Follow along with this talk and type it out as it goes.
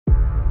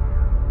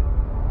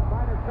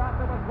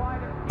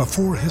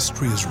Before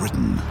history is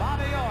written,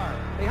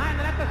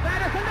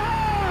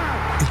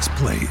 it's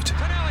played.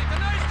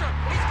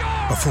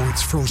 Before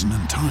it's frozen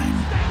in time,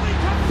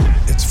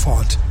 it's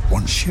fought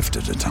one shift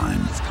at a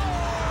time.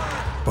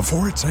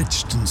 Before it's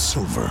etched in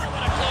silver,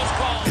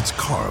 it's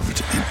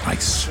carved in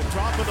ice.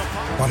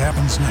 What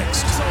happens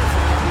next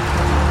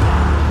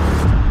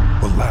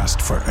will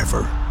last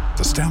forever.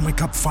 The Stanley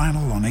Cup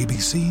Final on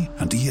ABC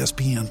and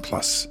ESPN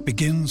Plus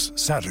begins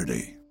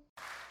Saturday.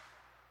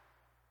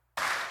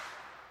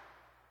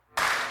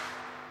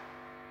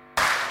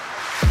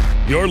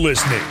 You're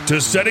listening to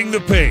Setting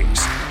the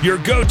Pace, your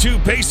go-to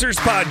Pacers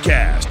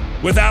podcast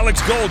with Alex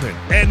Golden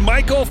and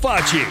Michael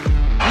Facci.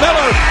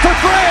 Miller for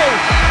three.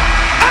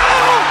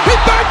 Oh, he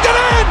backed it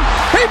in.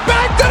 He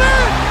backed it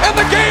in. And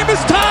the game is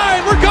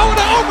tied. We're going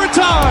to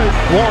overtime.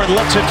 Warren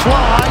lets it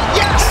fly.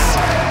 Yes!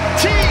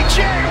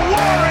 T.J.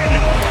 Warren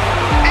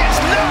is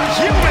not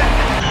human.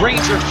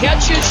 Granger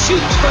catches,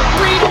 shoots for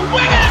three to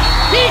win it.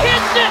 He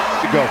hits it.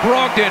 Go.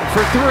 Brogdon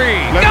for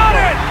three. Got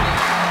it.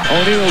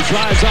 O'Neal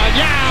drives on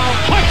Yao,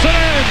 puts it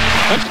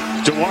in.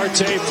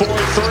 Duarte 4-3.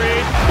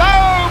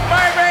 Boom,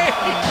 baby!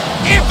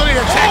 Anthony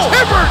attacks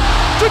Hibbert,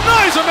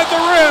 denies him at the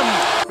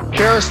rim.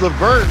 Caris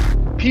LeVert,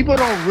 people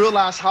don't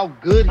realize how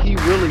good he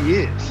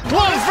really is.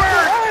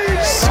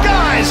 LeVert,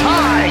 skies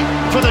high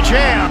for the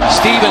jam.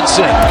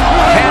 Stevenson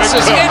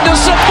passes into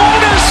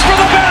Sabonis for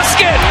the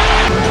basket.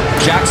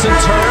 Jackson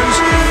turns,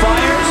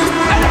 fires,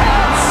 and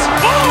hits.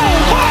 Oh,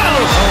 wow!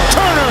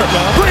 Turner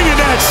bringing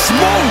that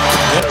smoke.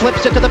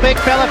 Flips it to the big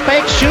fella,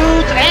 fake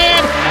shoots,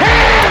 and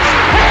hits!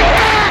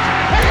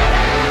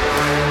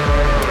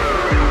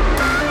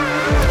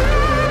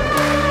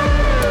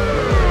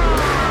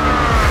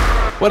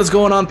 What is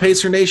going on,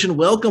 Pacer Nation?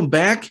 Welcome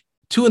back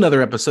to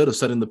another episode of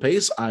Setting the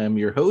Pace. I am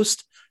your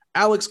host,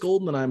 Alex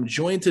Golden, and I'm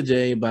joined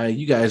today by,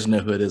 you guys know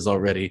who it is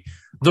already,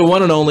 the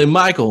one and only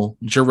Michael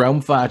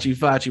Jerome Facci.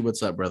 Facci,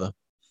 what's up, brother?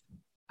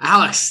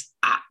 Alex,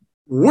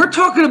 we're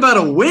talking about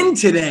a win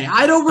today.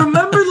 I don't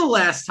remember the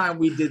last time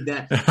we did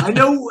that. I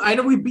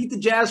know we beat the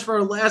Jazz for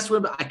our last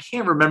win, but I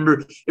can't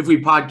remember if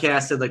we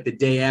podcasted like the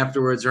day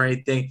afterwards or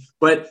anything.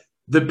 But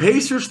the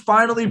Pacers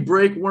finally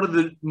break one of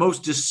the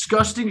most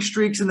disgusting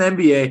streaks in the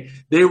NBA.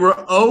 They were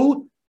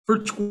 0 for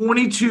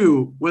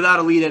 22 without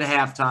a lead at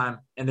halftime,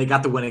 and they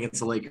got the win against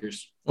the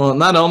Lakers. Well,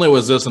 not only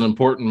was this an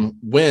important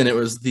win, it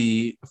was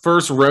the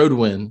first road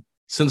win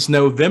since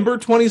November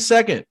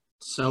 22nd.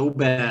 So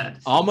bad.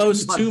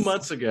 Almost 2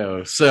 months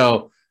ago.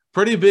 So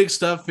pretty big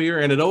stuff here,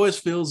 and it always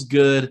feels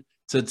good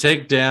to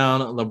take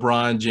down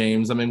LeBron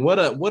James. I mean, what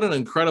an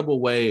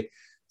incredible way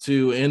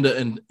to end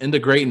a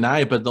great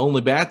night. But the only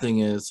bad thing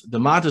is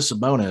Domantas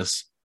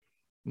Sabonis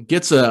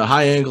gets a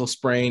high ankle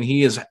sprain.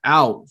 He is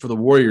out for the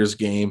Warriors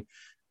game.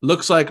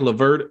 Looks like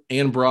LeVert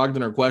and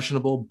Brogdon are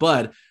questionable,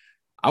 but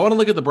I want to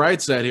look at the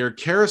bright side here.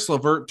 Caris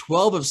LeVert,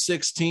 12 of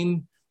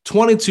 16,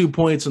 22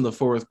 points in the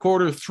fourth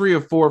quarter, 3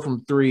 of 4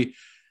 from three.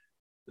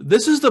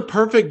 This is the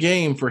perfect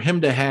game for him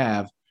to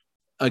have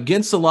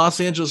against the Los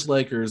Angeles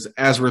Lakers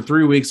as we're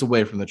 3 weeks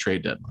away from the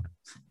trade deadline.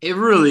 It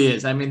really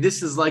is. I mean,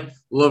 this is like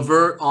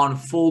LeVert on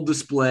full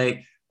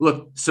display.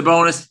 Look,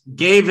 Sabonis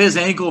gave his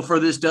ankle for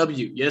this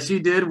W. Yes, he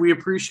did. We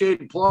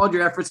applaud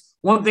your efforts.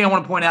 One thing I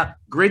want to point out,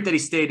 great that he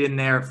stayed in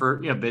there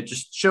for a bit,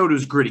 just showed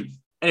who's gritty.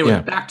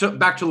 Anyway, back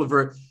to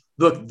LeVert.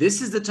 Look,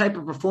 this is the type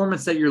of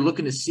performance that you're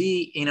looking to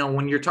see,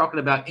 when you're talking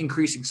about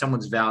increasing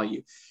someone's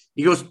value.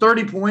 He goes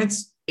 30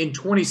 points in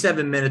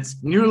 27 minutes,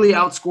 nearly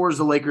outscores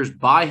the Lakers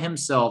by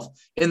himself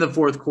in the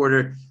fourth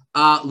quarter.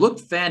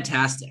 Looked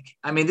fantastic.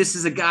 I mean, this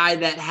is a guy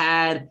that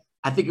had,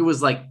 I think it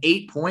was like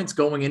 8 points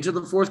going into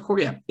the fourth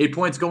quarter. Yeah, 8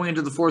 points going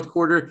into the fourth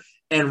quarter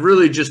and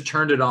really just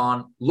turned it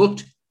on.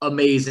 Looked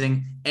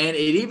amazing. And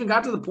it even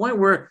got to the point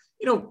where,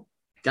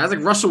 guys like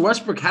Russell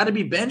Westbrook had to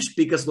be benched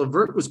because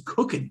LeVert was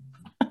cooking.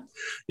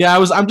 Yeah,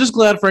 I'm just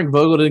glad Frank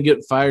Vogel didn't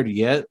get fired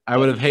yet. I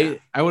would have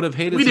hated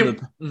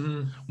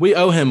we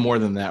owe him more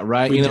than that,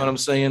 right? What I'm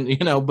saying?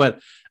 But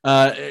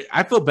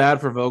I feel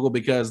bad for Vogel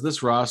because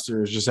this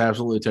roster is just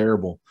absolutely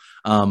terrible.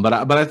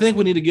 But I think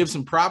we need to give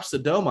some props to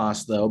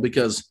Domas though,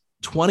 because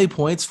 20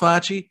 points,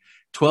 Facci,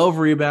 12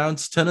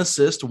 rebounds, 10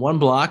 assists, 1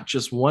 block,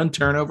 just 1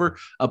 turnover,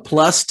 a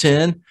plus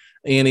 10.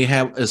 And he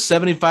had a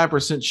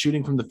 75%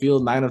 shooting from the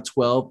field, 9 of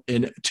 12,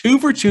 and 2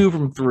 for 2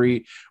 from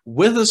 3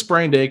 with a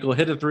sprained ankle,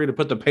 hit a 3 to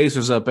put the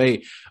Pacers up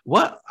 8.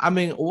 What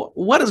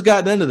has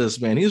gotten into this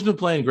man? He's been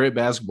playing great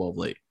basketball of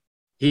late.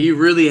 He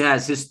really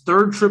has. His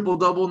third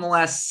triple-double in the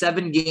last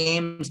 7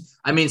 games.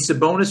 I mean,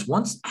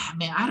 Sabonis,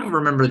 I don't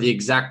remember the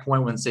exact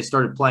point when they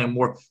started playing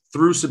more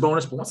through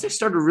Sabonis, but once they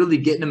started really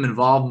getting him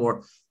involved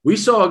more, we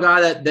saw a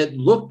guy that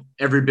looked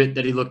every bit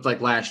that he looked like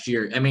last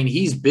year. I mean,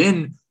 he's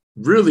been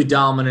really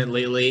dominant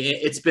lately.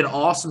 It's been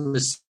awesome to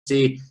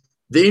see.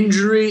 The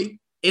injury,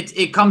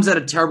 it comes at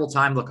a terrible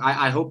time. Look,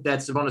 I hope that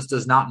Sabonis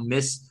does not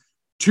miss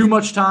too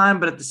much time,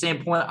 but at the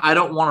same point, I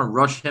don't want to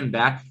rush him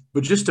back.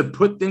 But just to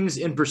put things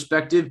in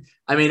perspective,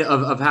 I mean,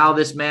 of how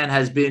this man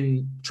has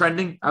been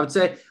trending, I would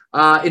say,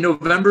 in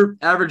November,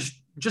 averaged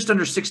just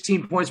under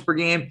 16 points per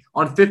game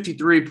on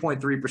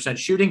 53.3%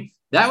 shooting.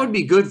 that would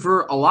be good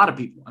for a lot of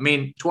people. I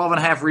mean, 12 and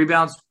a half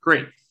rebounds,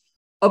 great.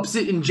 Ups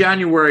it in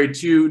January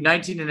to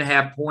 19 and a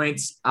half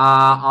points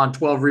on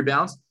 12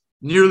 rebounds,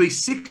 nearly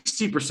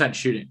 60%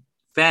 shooting.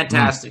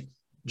 Fantastic.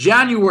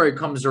 January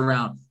comes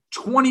around,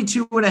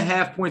 22 and a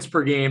half points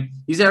per game.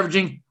 He's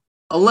averaging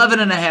 11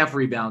 and a half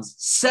rebounds,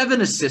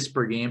 7 assists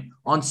per game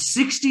on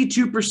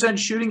 62%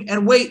 shooting.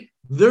 And wait,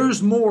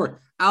 there's more.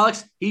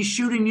 Alex, he's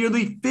shooting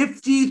nearly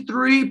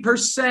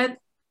 53%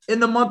 in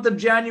the month of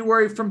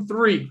January from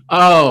 3.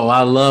 Oh,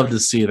 I love to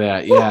see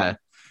that. Yeah.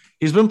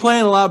 He's been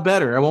playing a lot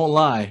better. I won't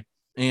lie.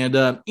 And,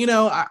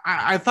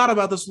 I thought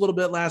about this a little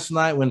bit last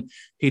night when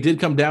he did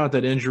come down with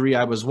that injury.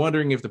 I was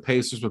wondering if the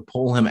Pacers would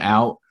pull him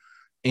out,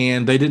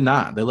 and they did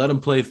not. They let him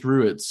play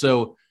through it.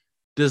 So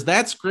does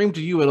that scream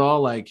to you at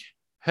all like,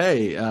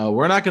 hey,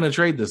 we're not going to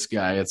trade this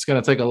guy. It's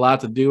going to take a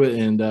lot to do it,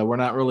 and we're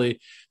not really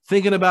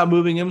thinking about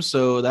moving him.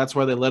 So that's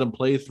why they let him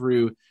play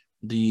through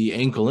the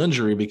ankle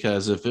injury,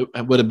 because if it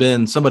would have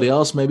been somebody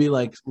else, maybe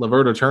like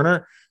LeVert or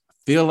Turner, I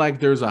feel like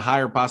there's a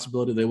higher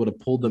possibility they would have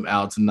pulled them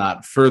out to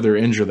not further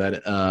injure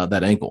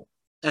that ankle.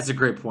 That's a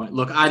great point.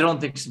 Look, I don't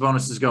think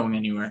Sabonis is going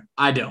anywhere.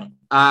 I don't.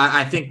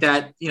 I think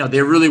that,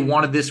 they really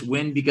wanted this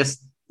win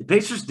because the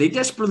Pacers, they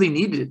desperately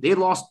needed it. They had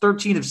lost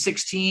 13 of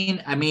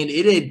 16. I mean,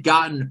 it had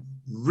gotten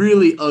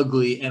really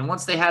ugly. And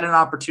once they had an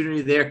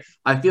opportunity there,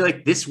 I feel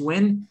like this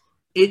win,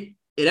 it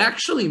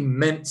actually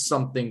meant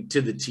something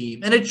to the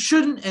team. And it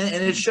shouldn't,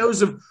 and it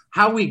shows of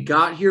how we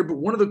got here. But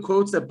one of the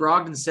quotes that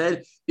Brogdon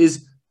said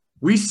is,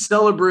 we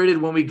celebrated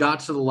when we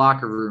got to the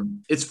locker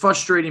room. It's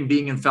frustrating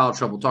being in foul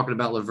trouble, talking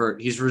about LeVert.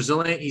 He's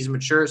resilient. He's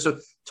mature. So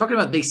talking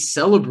about they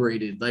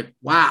celebrated, like,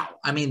 wow.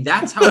 I mean,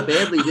 that's how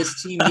badly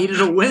this team needed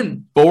a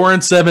win.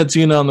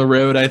 4-17 on the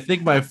road. I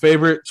think my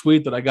favorite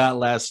tweet that I got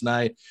last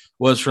night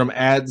was from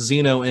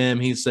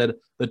 @ZenoM. He said,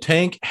 the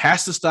tank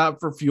has to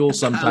stop for fuel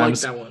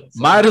sometimes. I like that one.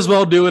 Might as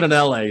well do it in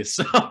LA.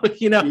 So,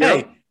 Yep.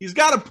 Hey, he's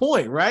got a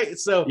point, right?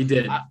 So he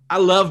did. I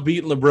love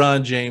beating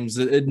LeBron James.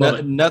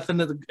 Nothing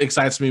that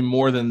excites me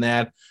more than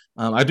that.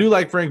 I do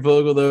like Frank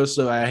Vogel, though,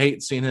 so I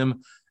hate seeing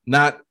him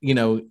not,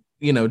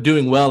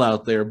 doing well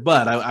out there.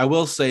 But I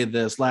will say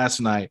this last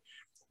night,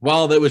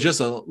 while there was just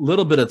a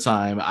little bit of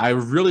time, I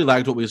really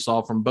liked what we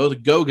saw from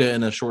both Goga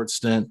in a short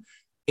stint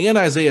and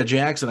Isaiah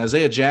Jackson.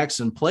 Isaiah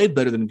Jackson played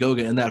better than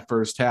Goga in that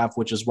first half,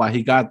 which is why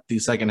he got the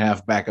second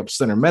half backup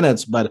center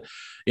minutes. But,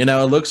 it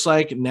looks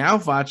like now,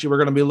 Facci, we're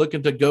going to be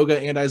looking to Goga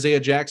and Isaiah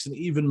Jackson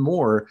even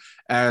more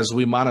as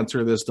we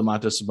monitor this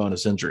Domantas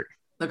Sabonis injury.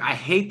 Look, I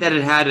hate that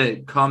it had to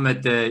come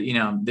at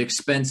the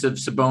expense of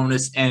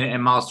Sabonis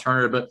and Miles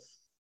Turner, but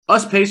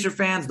us Pacer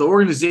fans, the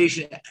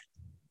organization,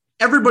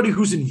 everybody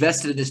who's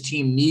invested in this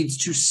team needs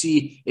to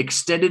see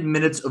extended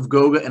minutes of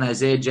Goga and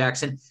Isaiah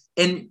Jackson.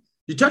 And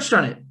you touched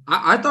on it.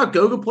 I thought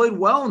Goga played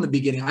well in the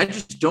beginning. I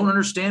just don't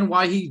understand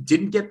why he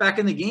didn't get back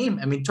in the game.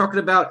 I mean, talking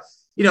about,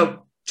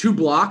 2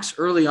 blocks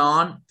early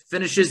on,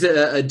 finishes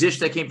a dish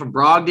that came from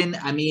Brogdon.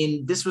 I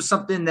mean, this was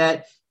something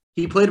that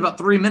he played about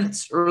 3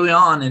 minutes early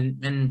on,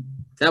 and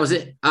that was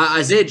it.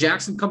 Isaiah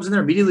Jackson comes in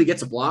there, immediately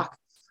gets a block.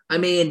 I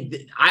mean,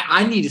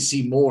 I need to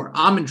see more.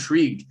 I'm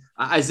intrigued.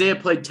 Isaiah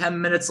played 10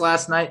 minutes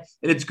last night,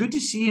 and it's good to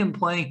see him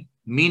playing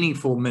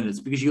meaningful minutes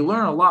because you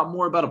learn a lot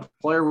more about a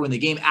player when the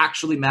game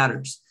actually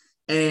matters.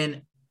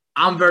 And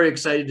I'm very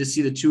excited to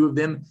see the two of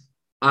them.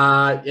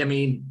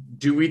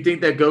 Do we think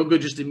that Goga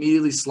just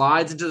immediately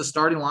slides into the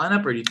starting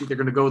lineup, or do you think they're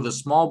going to go with a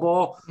small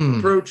ball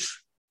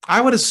approach?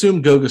 I would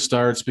assume Goga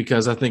starts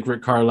because I think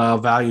Rick Carlisle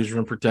values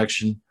rim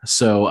protection.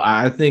 So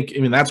I think,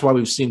 that's why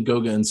we've seen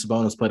Goga and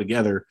Sabonis play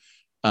together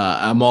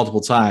multiple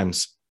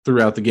times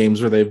throughout the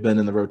games where they've been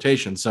in the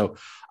rotation. So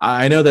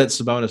I know that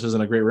Sabonis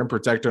isn't a great rim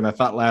protector, and I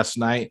thought last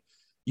night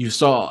you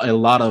saw a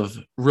lot of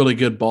really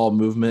good ball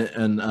movement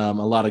and a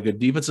lot of good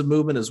defensive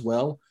movement as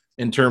well.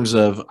 In terms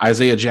of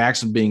Isaiah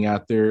Jackson being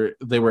out there,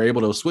 they were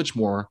able to switch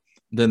more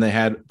than they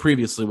had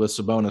previously with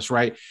Sabonis,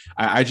 right?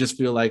 I just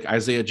feel like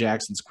Isaiah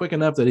Jackson's quick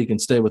enough that he can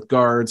stay with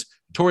guards.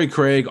 Torrey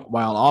Craig,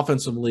 while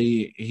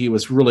offensively he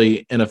was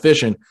really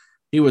inefficient,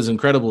 he was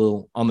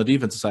incredible on the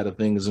defensive side of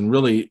things and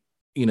really,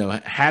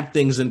 had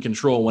things in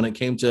control when it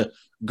came to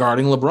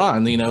guarding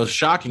LeBron.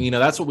 Shocking.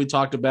 That's what we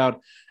talked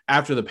about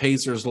after the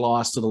Pacers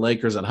lost to the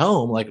Lakers at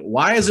home. Like,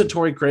 why is it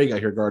Torrey Craig out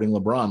here guarding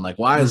LeBron? Like,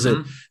 why is it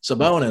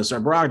Sabonis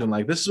or Brogdon?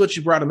 Like, this is what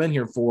you brought him in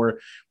here for.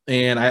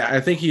 And I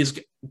think he's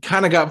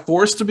kind of got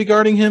forced to be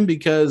guarding him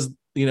because,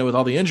 with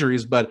all the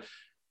injuries, but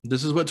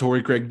this is what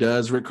Torrey Craig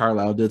does. Rick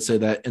Carlisle did say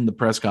that in the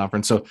press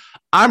conference. So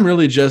I'm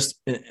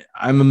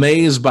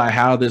amazed by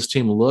how this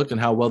team looked and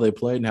how well they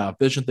played and how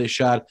efficient they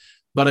shot.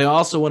 But I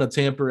also want to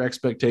temper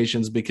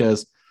expectations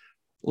because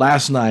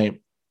last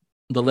night,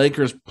 the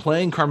Lakers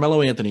playing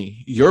Carmelo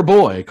Anthony, your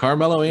boy,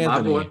 Carmelo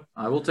Anthony. My boy.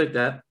 I will take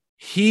that.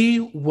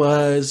 He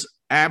was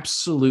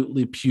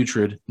absolutely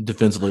putrid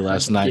defensively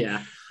last night.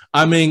 Yeah.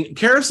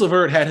 Karis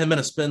LeVert had him in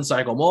a spin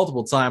cycle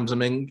multiple times.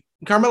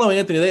 Carmelo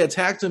Anthony, they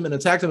attacked him. And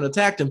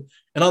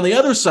on the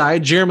other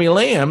side, Jeremy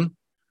Lamb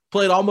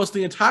played almost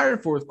the entire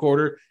fourth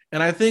quarter.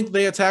 And I think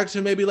they attacked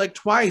him maybe like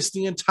twice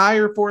the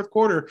entire fourth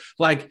quarter.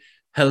 Like,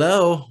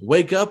 hello,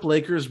 wake up,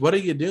 Lakers. What are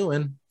you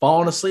doing?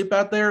 Falling asleep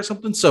out there or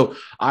something? So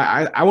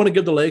I want to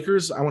give the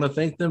Lakers, I want to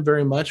thank them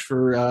very much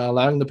for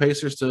allowing the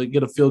Pacers to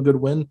get a feel-good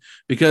win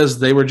because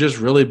they were just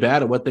really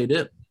bad at what they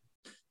did.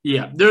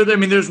 Yeah,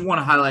 there's one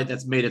highlight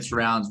that's made its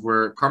rounds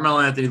where Carmelo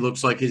Anthony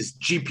looks like his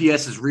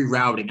GPS is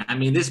rerouting. I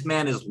mean, this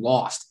man is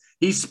lost.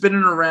 He's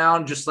spinning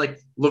around just like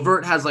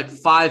LeVert has like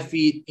 5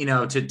 feet,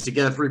 to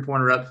get a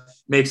three-pointer up,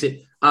 makes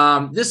it.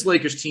 This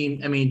Lakers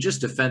team, I mean,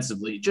 just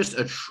defensively, just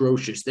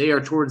atrocious. They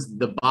are towards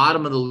the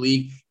bottom of the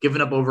league,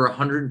 giving up over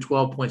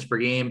 112 points per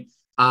game.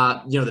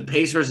 The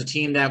Pacers, a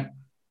team that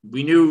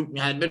we knew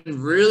had been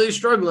really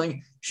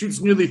struggling, shoots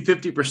nearly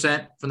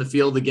 50% from the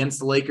field against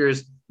the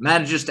Lakers,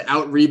 manages to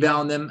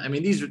out-rebound them. I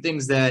mean, these are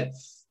things that,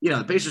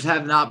 the Pacers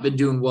have not been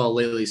doing well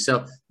lately.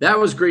 So that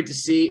was great to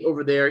see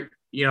over there.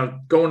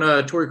 Going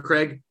to Torrey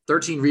Craig,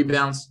 13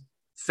 rebounds,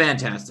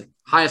 fantastic.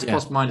 Highest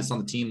plus minus on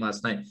the team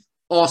last night.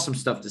 Awesome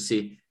stuff to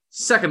see.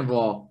 Second of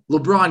all,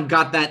 LeBron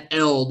got that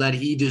L that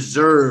he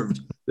deserved.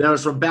 That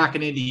was from back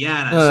in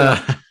Indiana.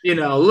 So,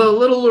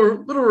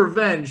 little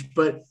revenge.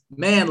 But,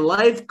 man,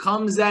 life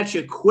comes at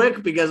you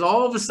quick because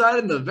all of a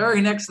sudden, the very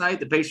next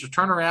night, the Pacers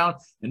turn around,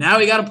 and now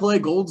we got to play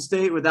Golden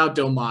State without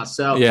Domas.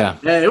 So, yeah,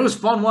 it was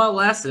fun while it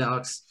lasted,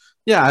 Alex.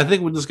 Yeah, I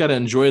think we just got to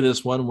enjoy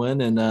this one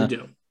win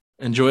and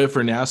enjoy it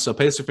for now. So,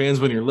 Pacer fans,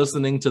 when you're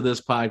listening to this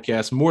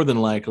podcast, more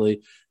than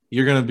likely,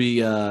 you're going to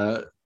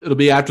be it'll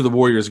be after the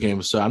Warriors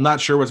game. So I'm not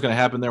sure what's going to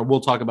happen there.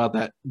 We'll talk about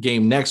that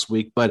game next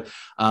week. But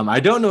I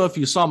don't know if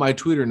you saw my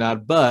tweet or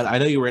not, but I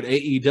know you were at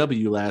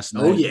AEW last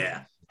night. Oh,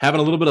 yeah. Having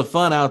a little bit of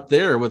fun out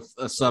there with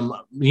some,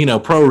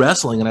 pro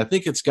wrestling. And I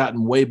think it's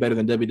gotten way better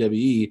than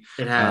WWE.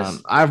 It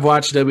has. I've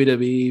watched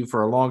WWE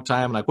for a long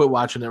time, and I quit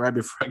watching it right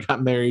before I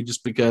got married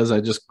just because I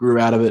just grew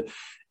out of it.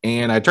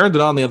 And I turned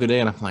it on the other day,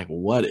 and I'm like,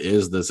 what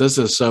is this? This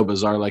is so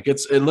bizarre. Like,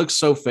 it looks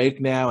so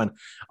fake now, and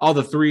all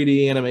the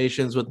 3D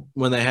animations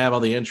when they have all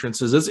the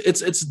entrances.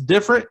 It's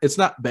different. It's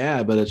not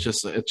bad, but it's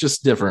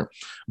just different.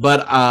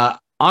 But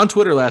on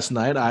Twitter last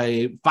night,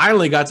 I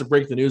finally got to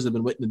break the news I've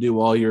been waiting to do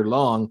all year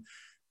long.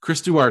 Chris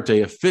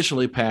Duarte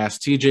officially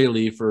passed TJ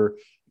Leaf for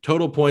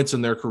total points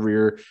in their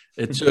career.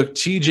 It took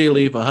TJ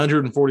Leaf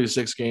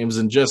 146 games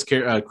and just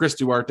Chris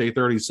Duarte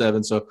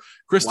 37. So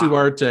Chris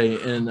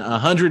Duarte in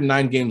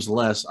 109 games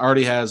less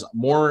already has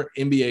more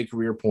NBA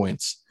career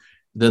points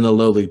than the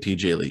lowly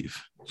TJ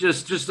Leaf.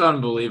 Just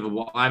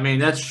unbelievable. I mean,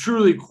 that's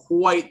truly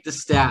quite the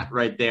stat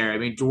right there. I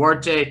mean,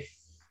 Duarte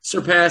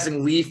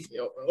surpassing Leaf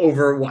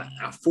over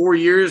 4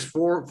 years,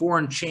 four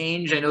and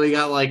change. I know he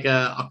got like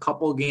a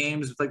couple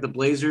games with like the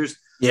Blazers,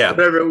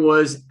 whatever it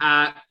was.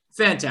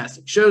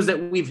 Fantastic. Shows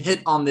that we've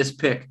hit on this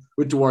pick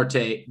with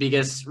Duarte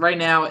because right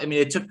now, I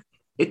mean,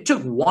 it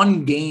took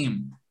one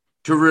game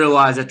to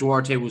realize that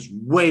Duarte was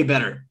way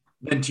better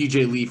than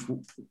TJ Leaf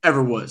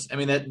ever was. I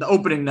mean, the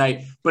opening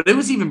night, but it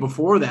was even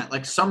before that,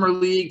 like summer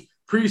league,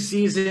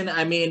 preseason.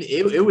 I mean,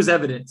 it was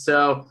evident.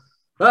 So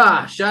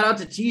shout out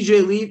to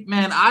TJ Leaf,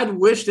 man. I'd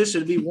wish this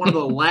would be one of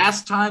the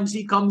last times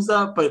he comes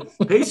up, but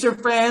Pacer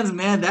fans,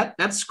 man,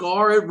 that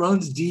scar, it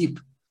runs deep.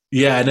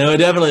 Yeah, no, it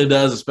definitely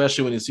does,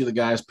 especially when you see the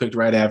guys picked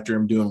right after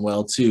him doing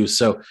well, too.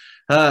 So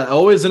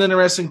always an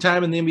interesting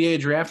time in the NBA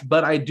draft,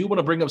 but I do want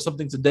to bring up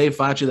something today,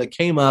 Facci, that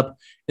came up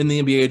in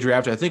the NBA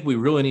draft. I think we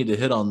really need to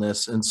hit on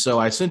this. And so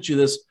I sent you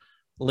this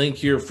link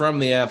here from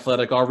The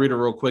Athletic. I'll read it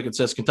real quick. It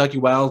says Kentucky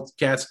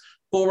Wildcats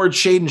forward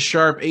Shaedon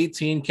Sharpe,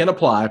 18, can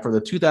apply for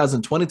the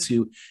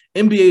 2022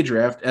 NBA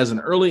draft as an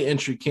early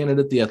entry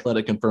candidate, The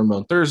Athletic confirmed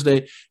on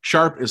Thursday.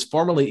 Sharpe is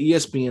formerly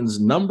ESPN's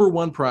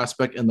 #1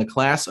 prospect in the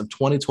class of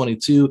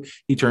 2022.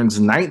 He turns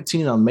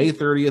 19 on May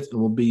 30th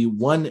and will be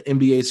one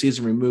NBA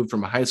season removed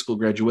from a high school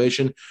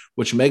graduation,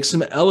 which makes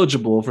him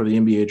eligible for the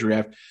NBA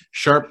draft.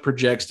 Sharpe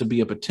projects to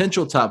be a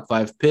potential top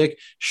 5 pick.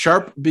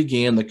 Sharpe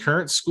began the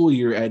current school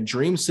year at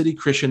Dream City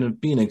Christian in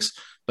Phoenix,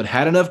 but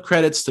had enough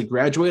credits to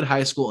graduate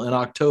high school in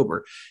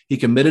October. He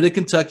committed to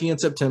Kentucky in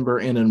September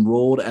and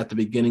enrolled at the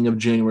beginning of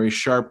January.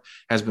 Sharpe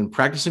has been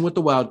practicing with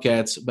the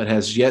Wildcats, but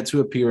has yet to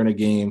appear in a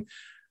game.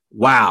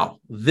 Wow,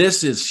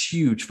 this is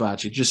huge,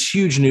 Facci. Just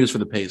huge news for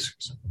the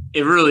Pacers.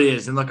 It really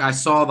is. And look, I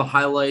saw the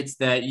highlights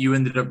that you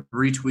ended up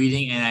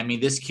retweeting, and I mean,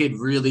 this kid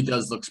really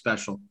does look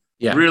special.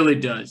 Yeah, really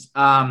does.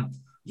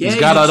 He's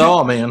got it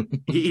all, man.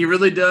 He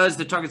really does.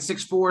 They're talking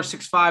 6'4",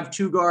 6'5",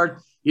 2 guard.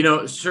 You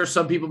know, sure,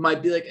 some people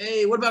might be like,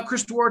 hey, what about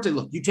Chris Duarte?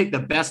 Look, you take the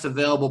best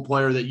available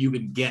player that you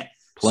can get.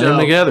 Play them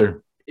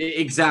together.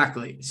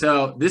 Exactly.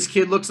 So this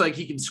kid looks like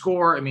he can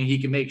score. I mean, he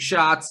can make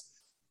shots.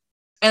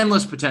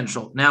 Endless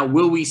potential. Now,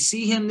 will we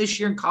see him this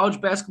year in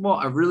college basketball?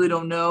 I really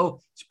don't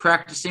know. He's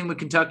practicing with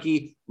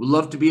Kentucky. Would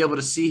love to be able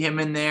to see him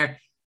in there.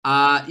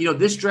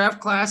 This draft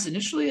class,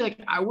 initially, like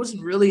I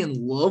wasn't really in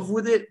love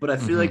with it, but I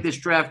feel like this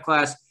draft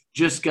class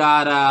just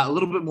got a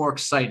little bit more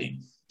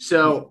exciting.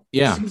 So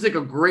it seems like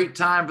a great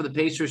time for the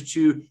Pacers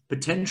to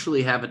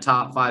potentially have a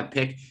top 5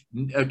 pick.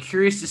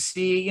 Curious to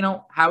see,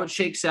 how it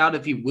shakes out.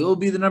 If he will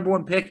be the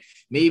 #1 pick,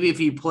 maybe if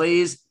he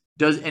plays,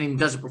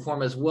 doesn't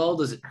perform as well,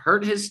 does it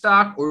hurt his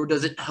stock or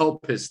does it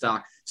help his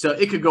stock? So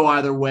it could go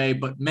either way.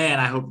 But man,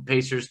 I hope the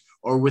Pacers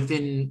or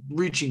within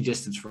reaching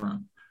distance for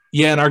him.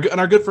 Yeah, and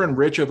our good friend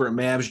Rich over at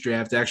Mavs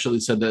Draft actually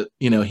said that,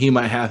 he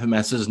might have him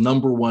as his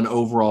number one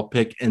overall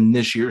pick in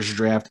this year's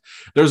draft.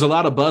 There's a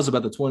lot of buzz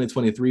about the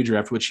 2023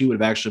 draft, which he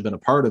would have actually been a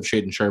part of.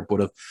 Shaedon Sharpe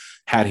would have,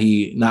 had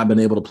he not been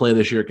able to play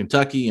this year at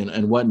Kentucky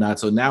and whatnot.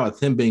 So now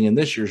with him being in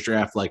this year's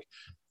draft, like,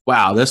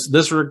 wow,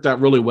 this worked out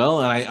really well.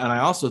 And I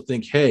also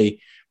think, hey,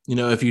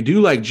 if you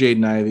do like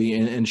Jaden Ivey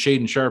and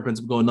Shaedon Sharpe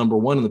ends up going number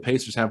one and the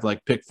Pacers have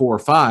like pick 4 or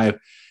 5,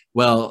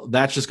 well,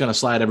 that's just going to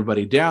slide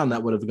everybody down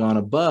that would have gone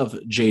above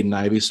Jaden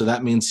Ivey. So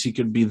that means he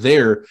could be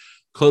there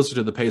closer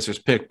to the Pacers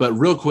pick. But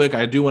real quick,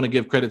 I do want to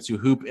give credit to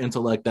Hoop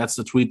Intellect. That's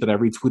the tweet that I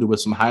retweeted with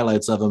some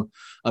highlights of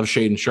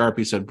Shaedon Sharpe.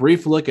 He said,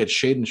 brief look at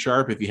Shaedon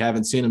Sharpe. If you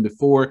haven't seen him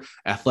before,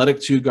 athletic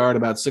 2-guard,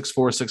 about 6'4",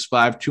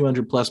 6'5",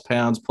 200 plus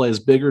pounds, plays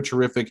bigger,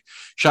 terrific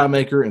shot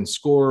maker and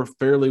scorer,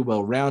 fairly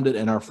well-rounded.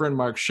 And our friend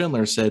Mark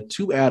Schindler said,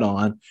 to add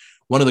on,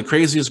 one of the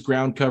craziest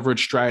ground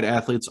coverage stride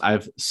athletes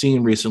I've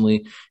seen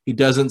recently. He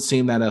doesn't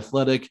seem that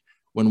athletic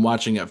when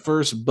watching at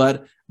first,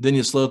 but then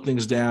you slow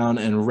things down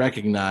and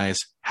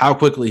recognize how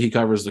quickly he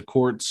covers the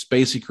court,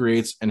 space he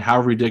creates, and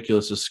how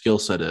ridiculous his skill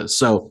set is.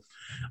 So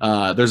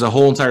there's a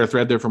whole entire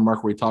thread there from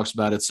Mark where he talks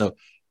about it. So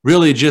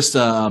really just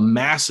a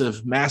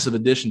massive, massive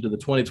addition to the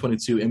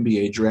 2022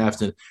 NBA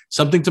draft and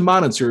something to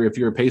monitor if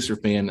you're a Pacer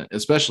fan,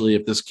 especially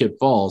if this kid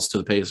falls to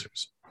the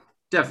Pacers.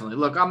 Definitely.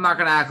 Look, I'm not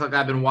going to act like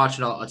I've been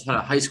watching a ton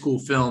of high school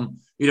film,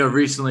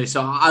 recently.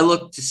 So I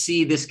look to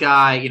see this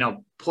guy,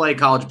 play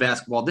college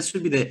basketball. This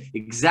would be the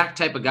exact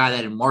type of guy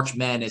that in March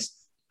Madness,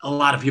 a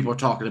lot of people are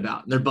talking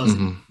about. And they're buzzing.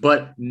 Mm-hmm.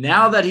 But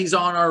now that he's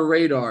on our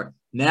radar,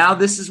 now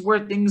this is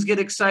where things get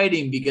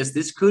exciting because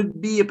this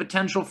could be a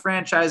potential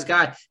franchise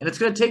guy. And it's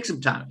going to take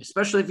some time,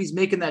 especially if he's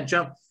making that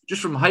jump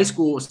just from high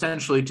school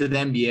essentially to the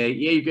NBA.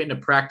 Yeah, you're getting to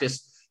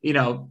practice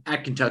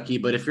at Kentucky,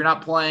 but if you're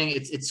not playing,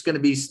 it's going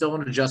to be still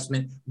an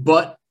adjustment.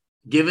 But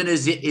given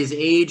his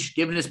age,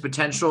 given his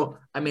potential,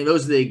 I mean,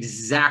 those are the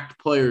exact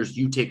players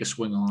you take a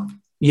swing on.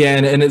 Yeah,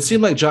 and it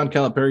seemed like John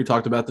Calipari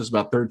talked about this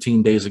about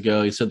 13 days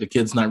ago. He said the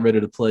kid's not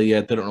ready to play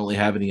yet. They don't really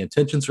have any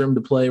intentions for him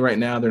to play right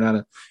now. They're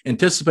not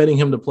anticipating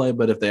him to play,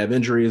 but if they have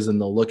injuries, then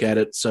they'll look at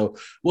it. So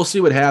we'll see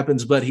what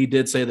happens. But he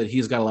did say that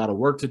he's got a lot of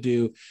work to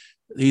do.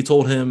 He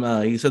told him,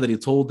 he said that he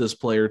told this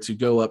player to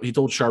go up. He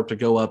told Sharpe to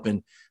go up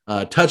and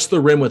touch the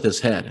rim with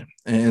his head.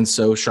 And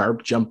so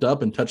Sharpe jumped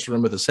up and touched the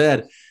rim with his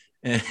head.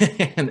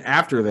 And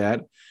after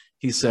that,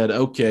 he said,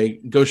 okay,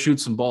 go shoot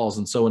some balls.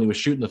 And so when he was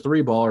shooting the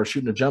 3-ball or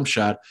shooting a jump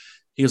shot,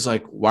 he was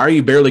like, why are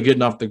you barely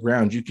getting off the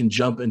ground? You can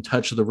jump and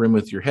touch the rim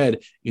with your head.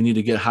 You need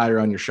to get higher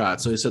on your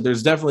shot. So he said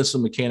there's definitely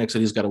some mechanics that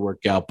he's got to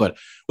work out. But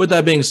with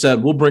that being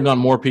said, we'll bring on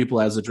more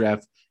people as the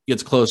draft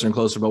gets closer and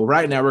closer. But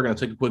right now we're going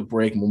to take a quick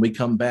break. And when we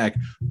come back,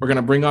 we're going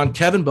to bring on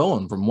Kevin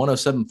Bowen from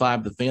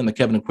 107.5 The Fan, the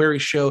Kevin and Query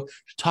Show,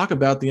 to talk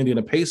about the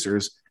Indiana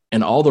Pacers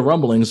and all the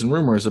rumblings and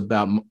rumors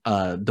about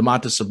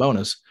Domantas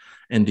Sabonis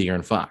and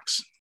De'Aaron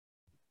Fox.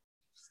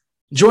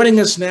 Joining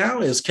us now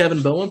is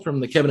Kevin Bowen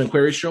from the Kevin and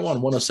Query Show on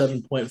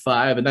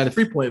 107.5 and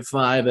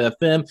 93.5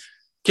 FM.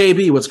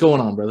 KB, what's going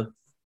on, brother?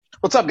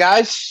 What's up,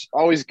 guys?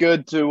 Always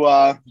good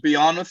to be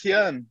on with you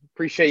and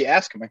appreciate you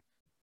asking me.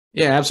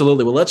 Yeah,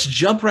 absolutely. Well, let's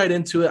jump right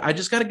into it. I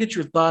just got to get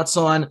your thoughts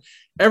on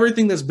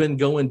everything that's been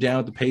going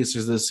down with the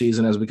Pacers this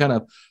season. As we kind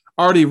of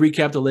already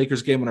recapped the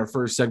Lakers game in our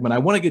first segment, I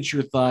want to get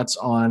your thoughts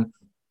on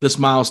this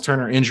Miles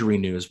Turner injury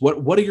news.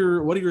 What are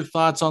your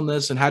thoughts on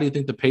this, and how do you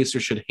think the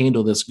Pacers should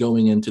handle this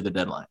going into the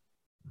deadline?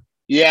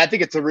 Yeah, I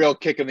think it's a real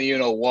kick in the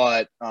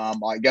you-know-what.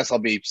 I guess I'll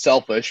be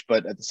selfish,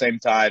 but at the same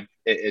time,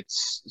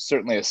 it's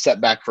certainly a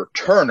setback for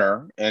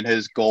Turner and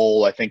his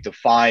goal, I think, to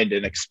find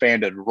an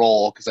expanded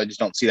role, because I just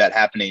don't see that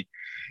happening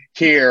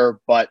here.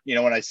 But,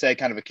 when I say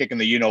kind of a kick in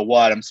the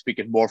you-know-what, I'm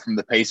speaking more from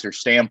the Pacers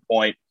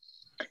standpoint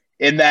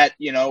in that,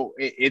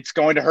 it's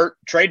going to hurt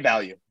trade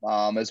value.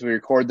 As we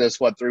record this,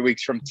 3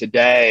 weeks from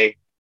today,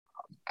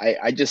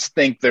 I just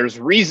think there's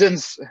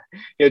reasons,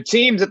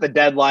 teams at the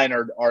deadline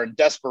are in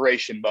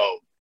desperation mode.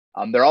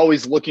 They're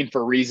always looking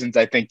for reasons,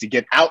 I think, to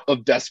get out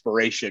of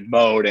desperation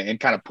mode and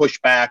kind of push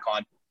back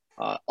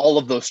on all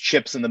of those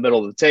chips in the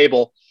middle of the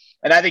table.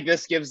 And I think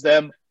this gives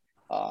them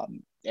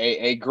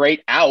a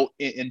great out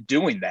in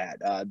doing that.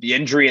 The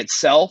injury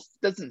itself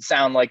doesn't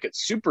sound like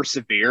it's super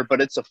severe, but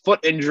it's a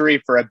foot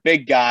injury for a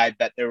big guy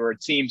that there were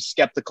teams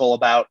skeptical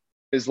about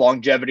his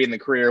longevity in the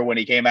career when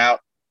he came out,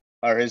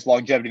 or his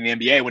longevity in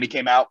the NBA when he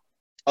came out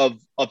of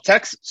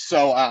Texas.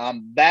 So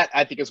that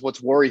I think is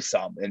what's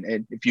worrisome.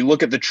 And if you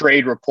look at the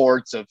trade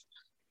reports of,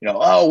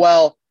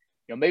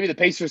 maybe the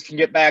Pacers can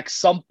get back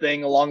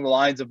something along the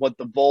lines of what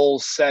the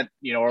Bulls sent,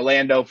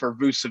 Orlando for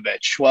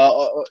Vucevic.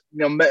 Well,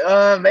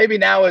 maybe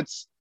now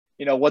it's,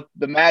 what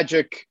the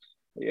Magic,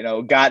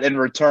 got in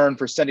return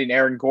for sending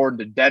Aaron Gordon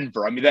to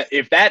Denver. I mean,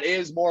 if that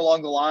is more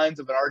along the lines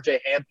of an RJ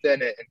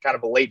Hampton and kind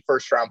of a late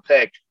first round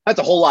pick, that's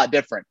a whole lot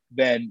different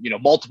than,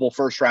 multiple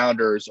first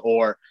rounders,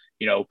 or,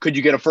 could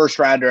you get a first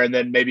rounder and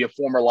then maybe a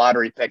former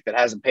lottery pick that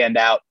hasn't panned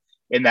out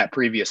in that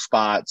previous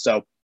spot?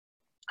 So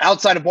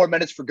outside of more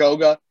minutes for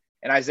Goga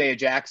and Isaiah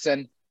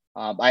Jackson,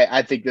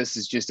 I think this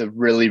is just a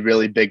really,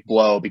 really big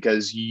blow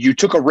because you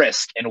took a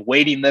risk in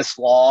waiting this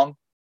long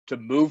to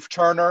move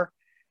Turner.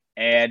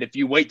 And if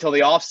you wait till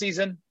the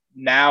offseason,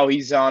 now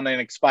he's on an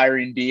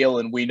expiring deal,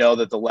 and we know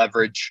that the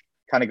leverage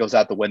kind of goes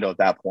out the window at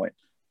that point.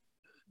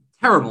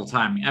 Terrible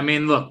timing. I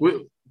mean, look,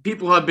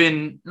 people have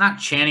been not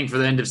chanting for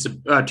the end of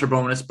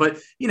Turbonis, but,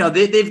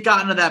 they've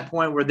gotten to that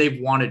point where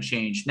they've wanted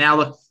change. Now,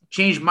 look,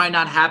 change might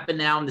not happen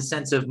now in the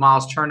sense of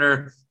Miles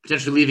Turner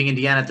potentially leaving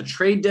Indiana at the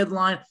trade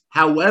deadline.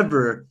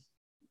 However,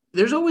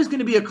 there's always going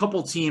to be a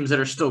couple teams that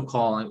are still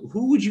calling.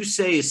 Who would you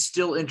say is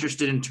still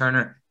interested in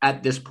Turner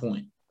at this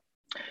point?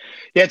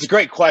 Yeah, it's a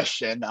great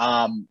question.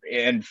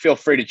 And feel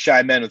free to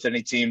chime in with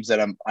any teams that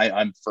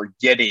I'm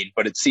forgetting,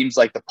 but it seems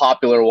like the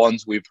popular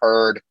ones we've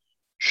heard: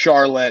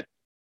 Charlotte,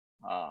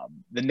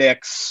 the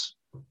Knicks,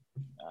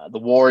 the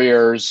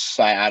Warriors.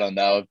 I don't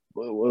know.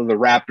 The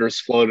Raptors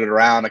floated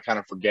around. I kind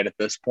of forget at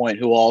this point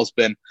who all's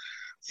been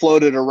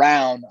floated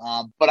around.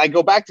 But I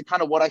go back to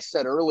kind of what I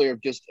said earlier,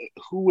 just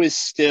who is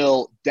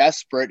still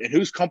desperate and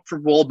who's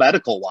comfortable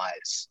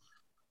medical-wise.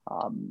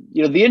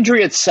 The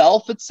injury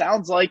itself, it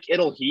sounds like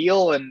it'll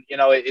heal, and,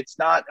 it's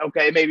not,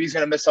 okay, maybe he's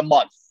going to miss a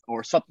month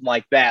or something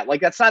like that.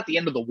 Like, that's not the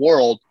end of the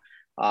world,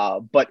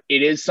 but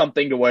it is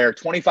something to where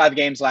 25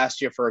 games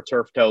last year for a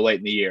turf toe late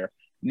in the year.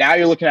 Now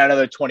you're looking at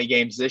another 20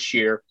 games this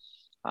year.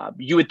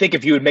 You would think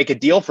if you would make a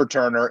deal for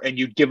Turner and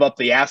you'd give up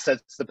the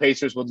assets the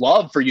Pacers would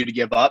love for you to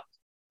give up,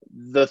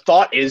 the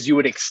thought is you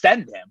would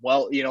extend him.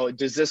 Well,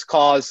 does this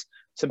cause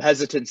some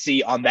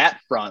hesitancy on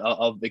that front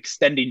of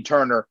extending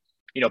Turner,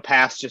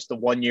 past just the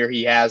 1 year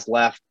he has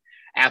left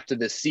after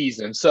this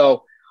season?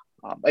 So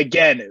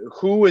again,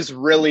 who is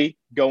really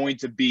going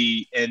to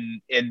be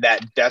in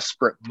that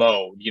desperate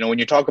mode? When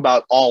you talk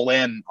about all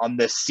in on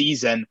this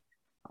season,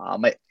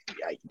 I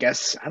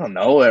guess, I don't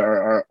know,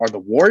 are the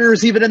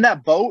Warriors even in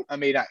that boat? I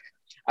mean,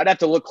 I'd have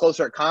to look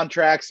closer at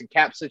contracts and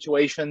cap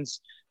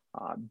situations,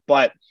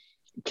 but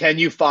can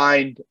you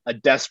find a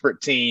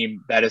desperate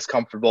team that is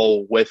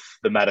comfortable with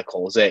the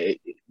medicals?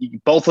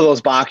 Both of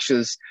those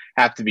boxes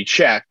have to be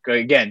checked.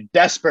 Again,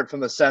 desperate from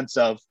the sense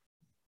of,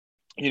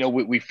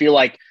 we feel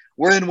like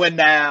we're in win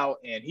now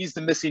and he's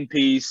the missing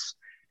piece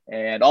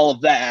and all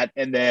of that.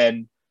 And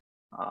then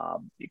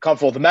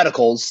comfortable with the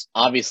medicals.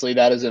 Obviously,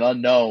 that is an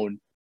unknown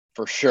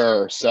for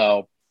sure.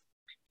 So,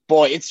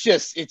 boy, it's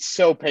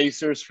so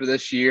Pacers for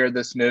this year,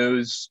 this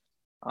news.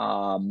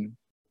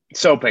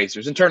 So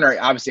Pacers. And Turner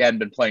obviously hadn't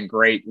been playing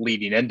great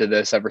leading into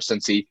this ever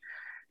since he,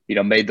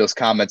 made those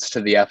comments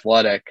to The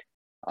Athletic.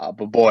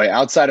 But boy,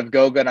 outside of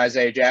Goga and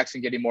Isaiah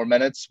Jackson getting more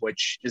minutes,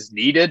 which is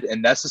needed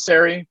and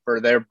necessary for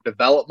their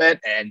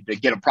development and to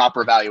get a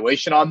proper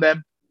evaluation on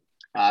them,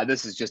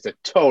 this is just a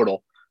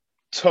total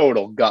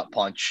gut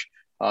punch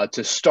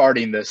to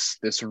starting this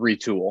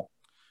retool.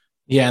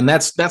 Yeah, and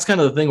that's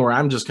kind of the thing where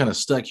I'm just kind of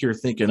stuck here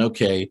thinking,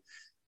 okay,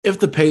 if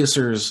the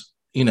Pacers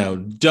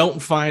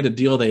don't find a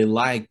deal they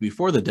like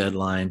before the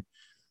deadline,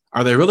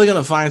 are they really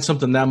going to find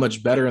something that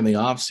much better in the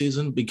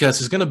offseason? Because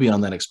he's going to be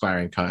on that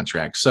expiring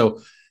contract.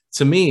 So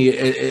to me,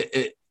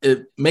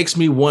 it makes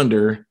me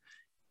wonder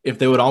if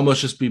they would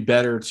almost just be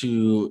better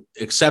to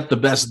accept the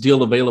best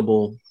deal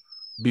available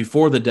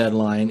before the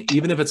deadline,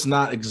 even if it's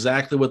not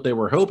exactly what they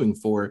were hoping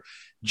for,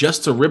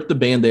 just to rip the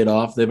Band-Aid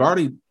off. They've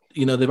already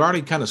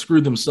kind of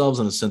screwed themselves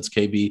in a sense,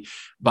 KB,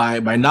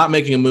 by not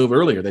making a move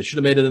earlier. They should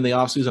have made it in the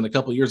offseason a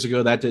couple of years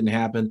ago. That didn't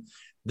happen.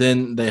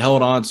 Then they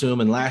held on to him,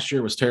 and last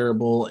year was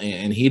terrible,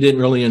 and he didn't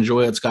really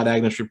enjoy it. Scott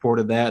Agnes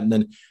reported that, and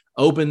then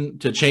open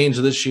to change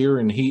this year,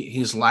 and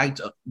he's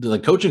liked the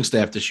coaching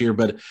staff this year,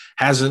 but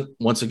hasn't,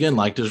 once again,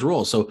 liked his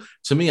role. So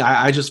to me,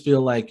 I just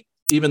feel like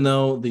even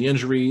though the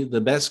injury,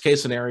 the best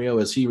case scenario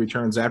is he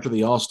returns after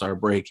the All-Star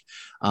break,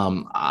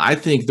 I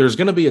think there's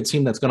going to be a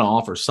team that's going to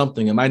offer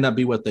something. It might not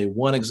be what they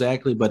want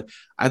exactly, but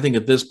I think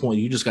at this point,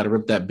 you just got to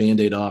rip that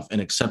Band-Aid off and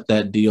accept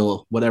that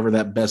deal, whatever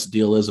that best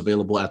deal is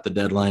available at the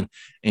deadline,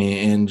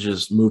 and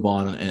just move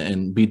on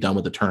and be done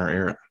with the Turner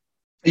era.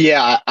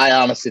 Yeah, I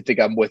honestly think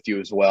I'm with you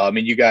as well. I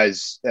mean, you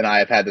guys and I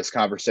have had this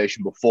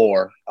conversation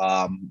before,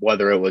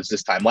 whether it was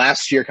this time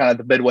last year, kind of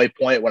the midway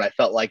point when I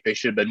felt like they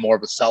should have been more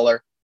of a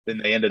seller than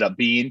they ended up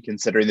being,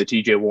 considering the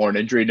TJ Warren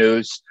injury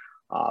news.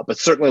 But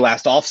certainly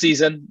last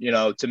offseason,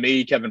 to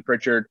me, Kevin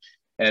Pritchard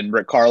and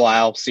Rick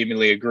Carlisle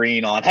seemingly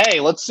agreeing on, hey,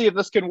 let's see if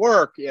this can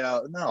work.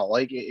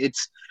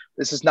 This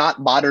is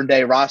not modern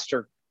day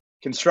roster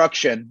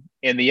construction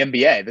in the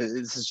NBA.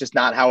 This is just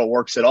not how it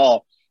works at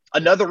all.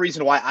 Another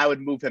reason why I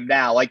would move him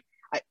now,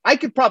 I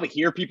could probably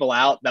hear people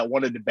out that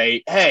want to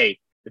debate, hey,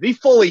 if he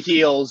fully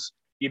heals,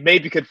 you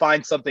maybe could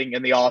find something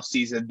in the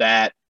offseason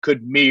that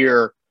could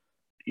mirror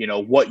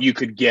what you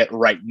could get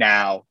right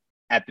now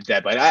at the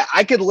deadline.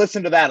 I could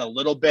listen to that a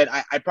little bit.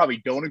 I probably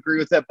don't agree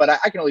with it, but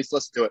I can at least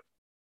listen to it.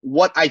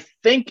 What I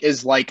think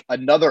is like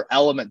another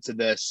element to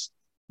this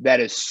that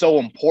is so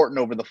important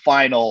over the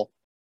final,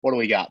 what do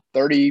we got?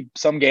 30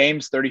 some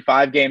games,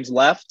 35 games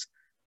left.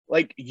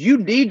 Like, you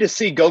need to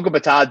see Goga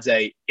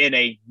Bitadze in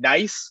a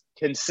nice,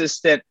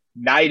 consistent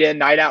night in,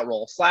 night out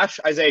role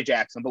 / Isaiah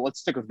Jackson, but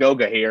let's stick with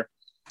Goga here.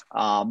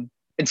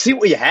 and see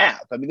what you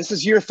have. I mean, this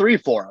is year 3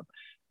 for him.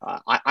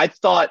 I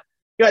thought,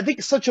 I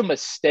think such a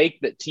mistake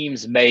that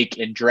teams make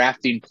in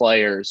drafting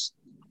players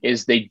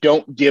is they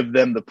don't give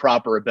them the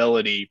proper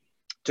ability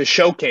to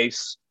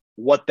showcase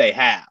what they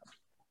have.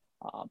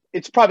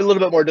 It's probably a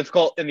little bit more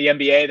difficult in the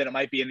NBA than it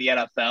might be in the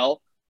NFL.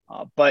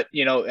 But,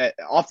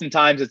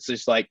 oftentimes it's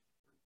just like,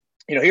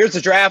 here's the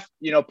draft,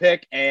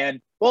 pick.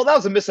 And, well, that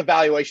was a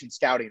misevaluation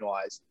scouting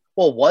wise.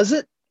 Well, was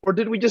it? Or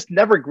did we just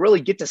never really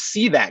get to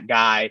see that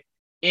guy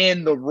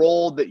in the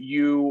role that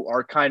you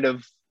are kind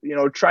of,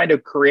 trying to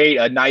create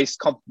a nice,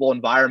 comfortable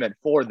environment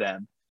for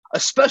them,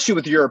 especially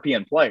with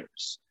European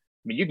players?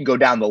 I mean, you can go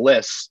down the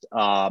list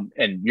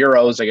and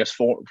Euros, I guess,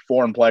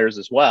 foreign players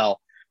as well,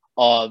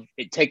 of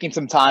it taking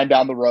some time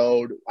down the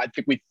road. I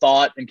think we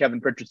thought, and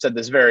Kevin Pritchard said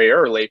this very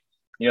early,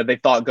 they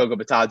thought Goga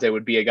Bitadze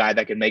would be a guy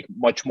that could make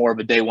much more of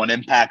a day one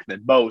impact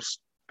than most,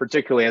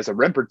 particularly as a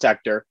rim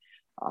protector.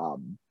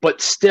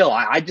 But still,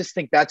 I just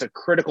think that's a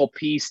critical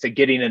piece to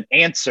getting an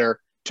answer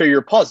to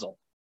your puzzle.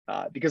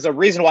 Because the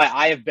reason why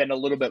I have been a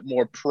little bit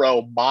more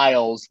pro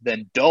Miles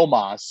than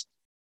Domas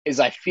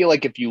is I feel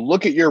like if you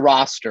look at your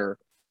roster,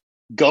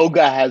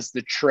 Goga has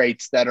the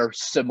traits that are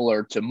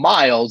similar to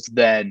Miles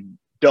than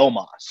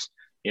Domas.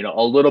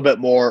 A little bit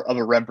more of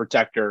a rim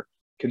protector,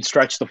 can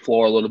stretch the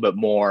floor a little bit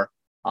more.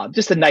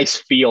 Just a nice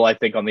feel, I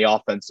think, on the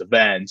offensive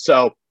end.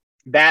 So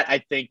that,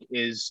 I think,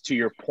 is to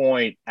your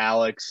point,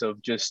 Alex,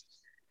 of just,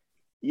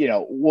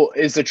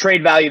 is the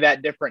trade value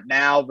that different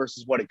now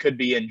versus what it could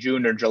be in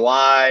June or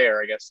July,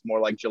 or I guess more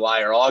like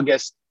July or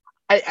August?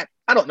 I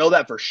don't know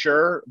that for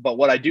sure, but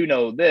what I do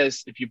know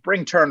this, if you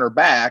bring Turner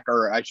back,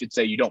 or I should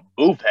say you don't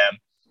move him,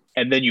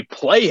 and then you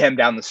play him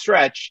down the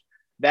stretch,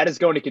 that is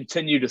going to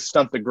continue to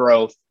stunt the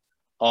growth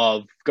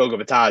of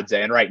Goga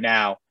Bitadze. And right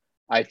now,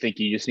 I think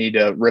you just need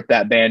to rip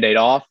that Band-Aid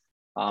off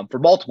for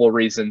multiple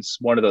reasons,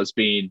 one of those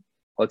being,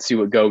 let's see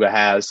what Goga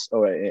has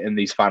in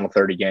these final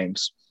 30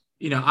 games.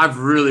 I've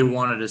really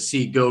wanted to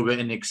see Goga in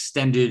an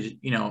extended,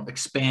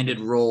 expanded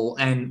role.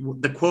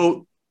 And the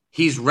quote,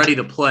 he's ready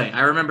to play.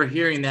 I remember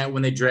hearing that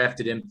when they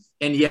drafted him.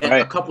 And yet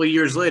a couple of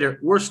years later,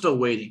 we're still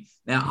waiting.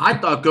 Now, I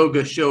thought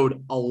Goga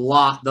showed a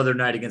lot the other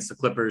night against the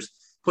Clippers.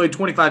 Played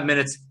 25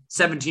 minutes,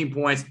 17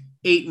 points,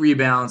 8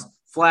 rebounds,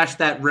 flashed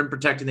that rim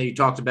protecting that you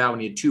talked about when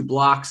he had 2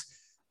 blocks.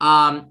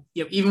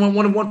 Even went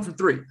 1 of 1 from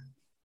 3.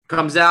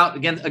 Comes out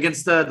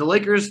against the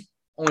Lakers,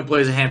 only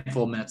plays a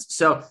handful of minutes.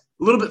 So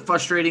a little bit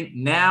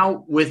frustrating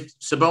now with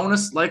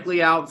Sabonis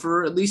likely out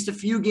for at least a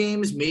few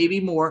games, maybe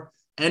more,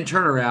 and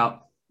Turner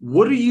out.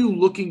 What are you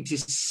looking to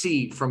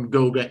see from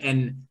Goga,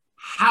 and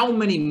how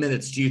many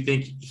minutes do you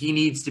think he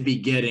needs to be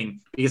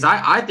getting? Because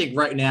I think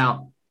right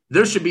now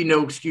there should be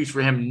no excuse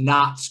for him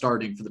not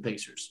starting for the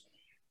Pacers.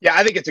 Yeah,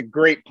 I think it's a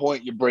great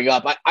point you bring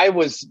up. I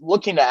was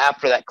looking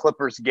after that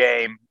Clippers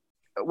game.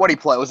 What he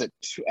played, was it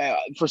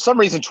for some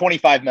reason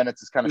 25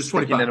 minutes is kind of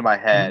sticking into my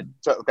head.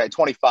 So, okay,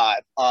 25.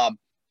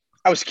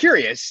 I was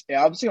curious.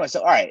 I was thinking to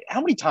myself, all right,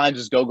 how many times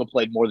has Goga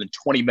played more than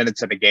 20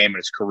 minutes in a game in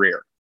his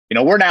career?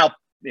 We're now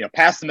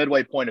past the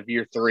midway point of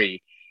year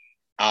 3.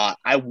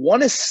 I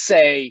want to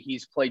say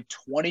he's played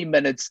 20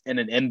 minutes in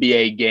an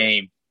NBA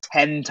game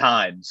 10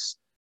 times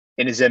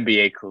in his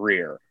NBA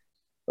career.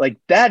 Like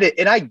that,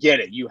 and I get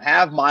it. You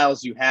have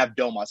Miles, you have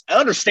Domas. I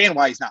understand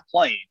why he's not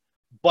playing,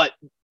 but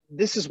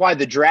this is why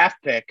the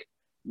draft pick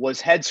was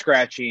head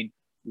scratching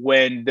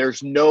when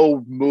there's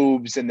no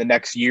moves in the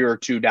next year or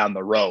two down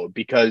the road,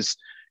 because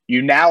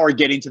you now are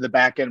getting to the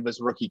back end of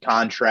his rookie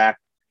contract.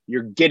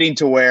 You're getting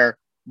to where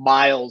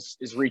Miles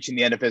is reaching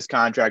the end of his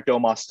contract.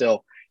 Domas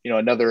still,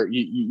 another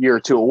year or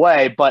two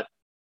away. But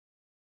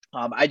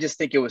I just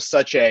think it was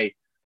such a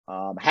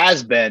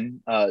has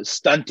been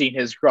stunting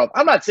his growth.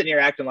 I'm not sitting here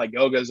acting like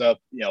Goga's a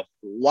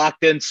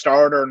locked in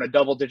starter and a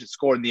double digit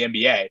scorer in the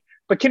NBA.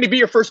 But can he be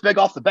your first big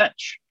off the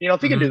bench?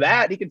 If he can do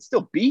that, he can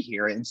still be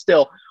here and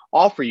still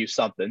offer you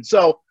something.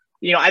 So,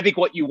 I think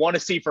what you want to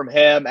see from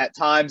him at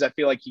times, I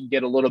feel like he can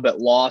get a little bit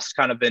lost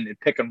kind of in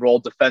pick and roll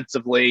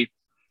defensively.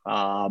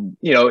 Can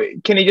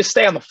he just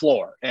stay on the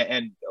floor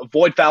and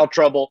avoid foul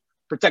trouble,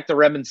 protect the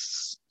rim in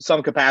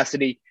some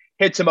capacity,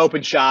 hit some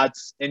open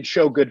shots, and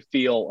show good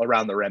feel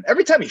around the rim?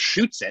 Every time he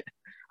shoots it,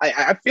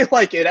 I feel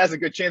like it has a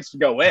good chance to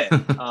go in.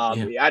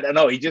 I don't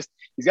know. He's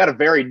got a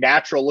very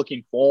natural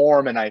looking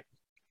form, and I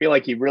feel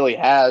like he really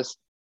has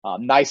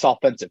nice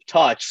offensive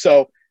touch.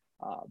 So,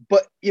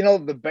 but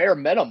the bare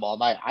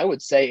minimum, I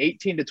would say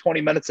 18 to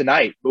 20 minutes a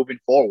night moving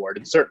forward.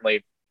 And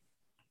certainly,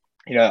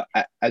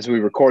 as we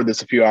record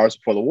this a few hours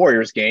before the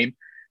Warriors game,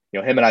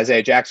 him and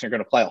Isaiah Jackson are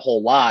going to play a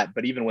whole lot.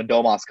 But even when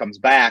Domas comes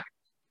back,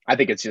 I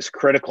think it's just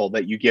critical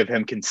that you give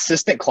him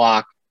consistent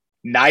clock,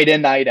 night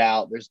in, night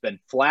out. There's been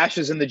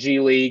flashes in the G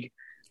League,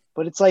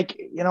 but it's like,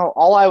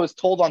 all I was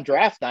told on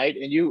draft night,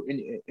 and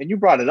you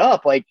brought it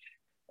up, like,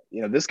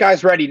 this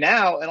guy's ready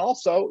now. And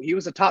also he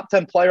was a top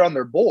 10 player on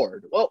their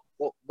board. Well,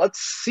 let's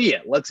see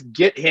it. Let's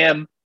get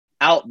him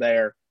out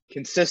there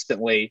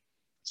consistently.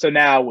 So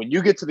now when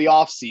you get to the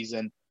off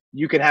season,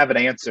 you can have an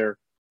answer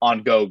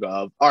on Goga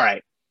of, all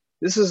right,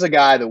 this is a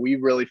guy that we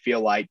really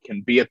feel like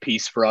can be a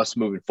piece for us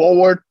moving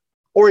forward.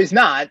 or he's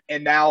not.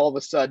 And now all of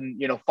a sudden,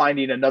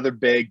 finding another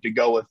big to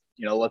go with,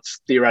 let's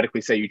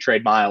theoretically say you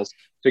trade Miles,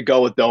 to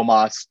go with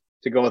Domas,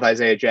 to go with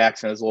Isaiah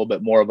Jackson is a little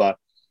bit more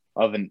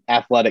of an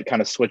athletic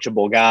kind of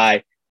switchable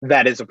guy.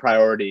 That is a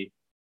priority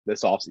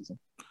this offseason.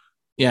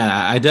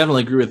 Yeah, I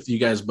definitely agree with you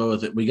guys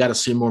both. We got to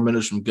see more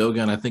minutes from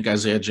Goga, and I think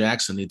Isaiah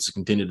Jackson needs to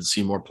continue to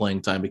see more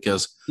playing time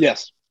because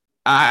yes,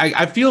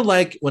 I feel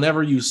like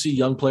whenever you see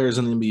young players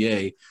in the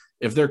NBA,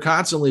 if they're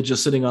constantly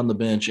just sitting on the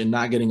bench and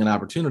not getting an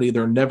opportunity,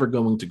 they're never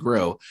going to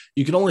grow.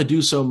 You can only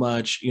do so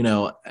much,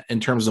 in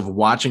terms of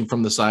watching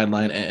from the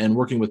sideline and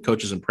working with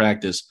coaches in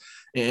practice.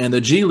 And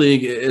the G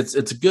League,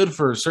 it's good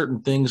for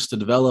certain things to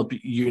develop,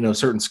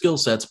 certain skill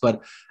sets.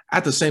 But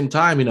at the same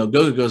time,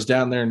 Goga goes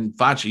down there, and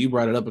Facci, you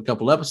brought it up a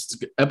couple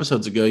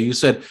episodes ago. You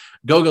said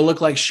Goga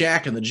looked like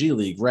Shaq in the G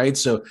League, right?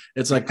 So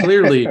it's like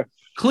clearly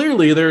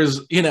there's,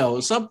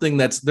 something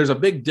there's a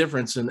big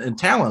difference in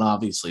talent,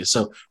 obviously.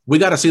 So we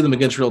got to see them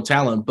against real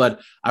talent.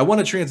 But I want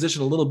to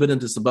transition a little bit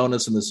into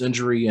Sabonis and this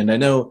injury. And I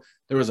know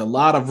there was a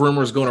lot of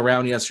rumors going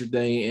around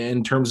yesterday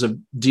in terms of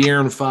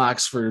De'Aaron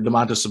Fox for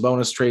Domantas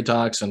Sabonis trade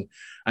talks. And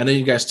I know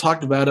you guys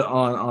talked about it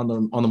on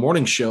the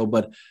morning show,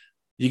 but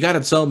you got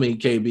to tell me,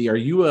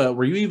 KB,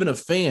 were you even a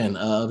fan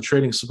of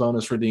trading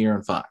Sabonis for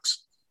De'Aaron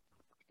Fox?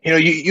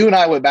 You and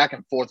I went back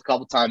and forth a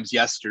couple times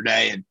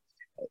yesterday, and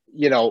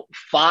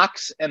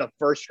Fox and a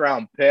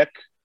first-round pick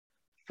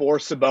for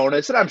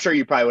Sabonis, and I'm sure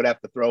you probably would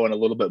have to throw in a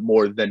little bit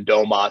more than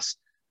Domas.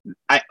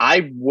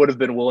 I would have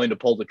been willing to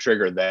pull the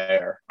trigger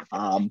there.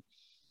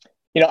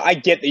 I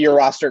get that your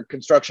roster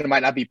construction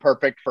might not be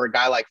perfect for a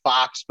guy like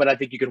Fox, but I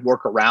think you could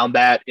work around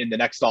that in the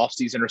next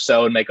offseason or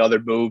so and make other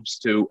moves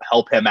to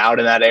help him out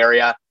in that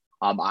area.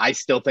 I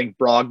still think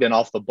Brogdon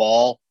off the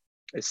ball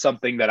is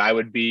something that I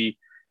would be,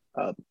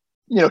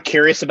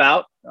 curious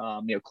about.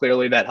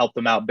 Clearly that helped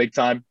him out big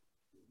time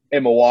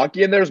in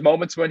Milwaukee. And there's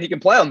moments when he can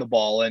play on the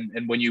ball.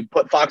 And when you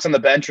put Fox on the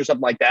bench or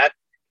something like that,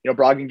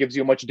 Brogdon gives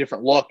you a much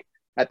different look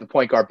at the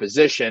point guard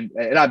position.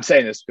 And I'm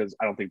saying this because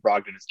I don't think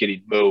Brogdon is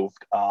getting moved.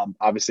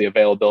 Obviously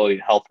availability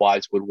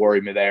health-wise would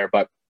worry me there,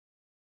 but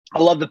I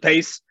love the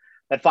pace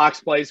that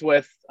Fox plays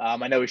with.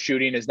 I know his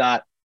shooting is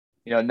not,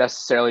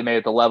 necessarily made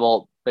at the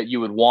level that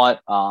you would want.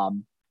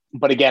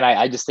 But again,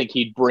 I just think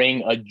he'd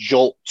bring a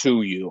jolt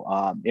to you.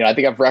 I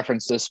think I've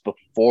referenced this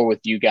before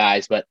with you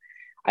guys, but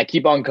I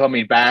keep on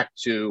coming back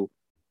to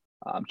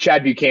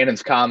Chad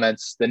Buchanan's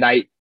comments the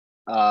night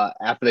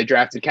after they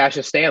drafted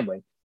Cassius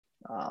Stanley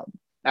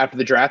after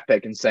the draft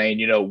pick and saying,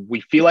 we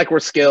feel like we're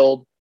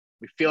skilled.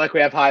 We feel like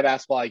we have high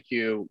basketball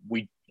IQ.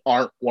 We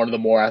aren't one of the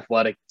more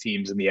athletic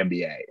teams in the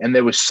NBA. And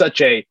there was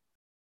such a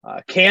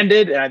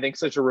candid and I think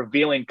such a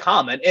revealing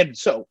comment, and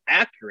so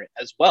accurate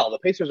as well. The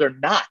Pacers are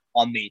not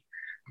on the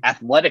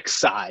athletic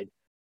side.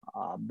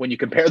 When you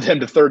compare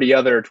them to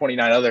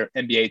 29 other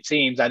NBA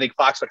teams, I think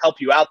Fox would help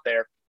you out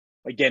there,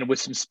 again, with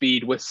some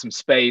speed, with some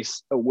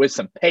space, with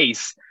some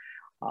pace.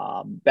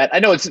 That I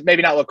know it's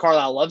maybe not what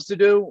Carlisle loves to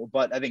do,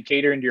 but I think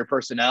catering to your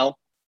personnel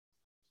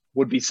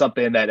would be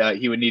something that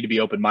he would need to be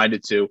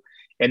open-minded to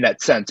in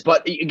that sense.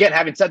 But again,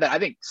 having said that, I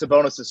think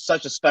Sabonis is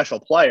such a special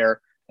player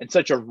and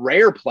such a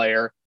rare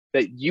player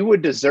that you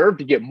would deserve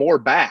to get more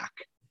back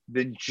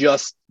than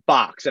just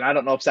Fox. And I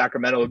don't know if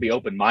Sacramento would be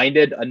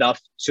open-minded enough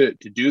to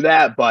do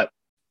that, but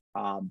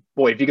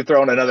boy, if you could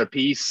throw in another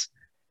piece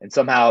and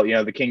somehow,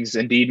 the Kings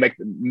indeed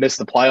miss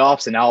the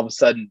playoffs, and now all of a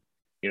sudden,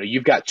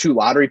 you've got 2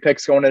 lottery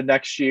picks going into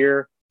next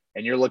year,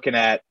 and you're looking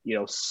at,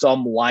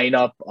 some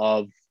lineup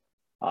of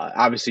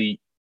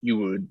obviously you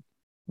would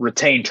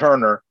retain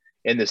Turner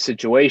in this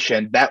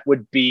situation. That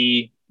would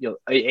be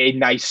a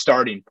nice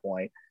starting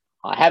point.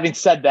 Having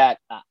said that,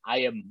 I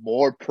am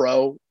more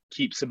pro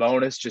keep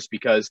Sabonis just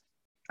because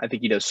I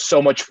think he does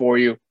so much for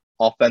you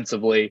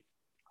offensively.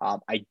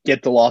 I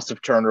get the loss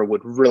of Turner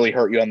would really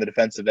hurt you on the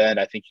defensive end.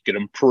 I think you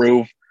could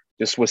improve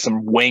just with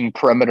some wing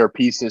perimeter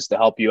pieces to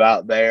help you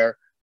out there.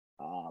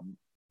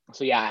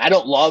 So, yeah, I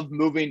don't love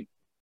moving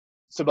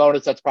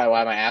Sabonis. That's probably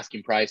why my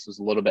asking price was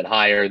a little bit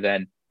higher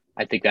than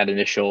I think that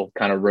initial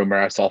kind of rumor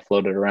I saw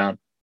floated around.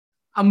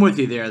 I'm with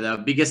you there, though,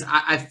 because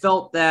I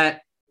felt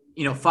that,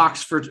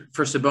 Fox for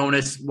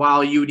Sabonis,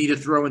 while you need to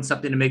throw in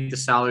something to make the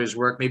salaries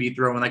work, maybe you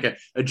throw in like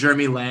a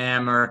Jeremy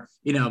Lamb or,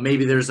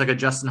 maybe there's like a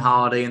Justin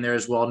Holiday in there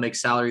as well to make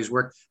salaries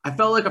work. I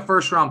felt like a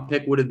first-round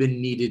pick would have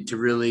been needed to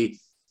really,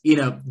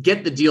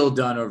 get the deal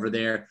done over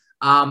there.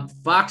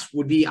 Fox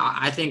would be,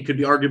 I think, could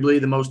be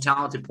arguably the most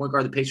talented point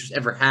guard the Pacers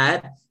ever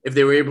had if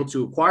they were able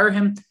to acquire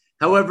him.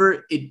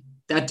 However,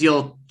 that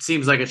deal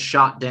seems like it's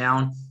shot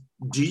down.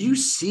 Do you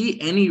see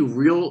any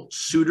real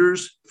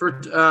suitors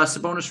for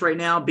Sabonis right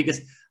now?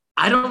 Because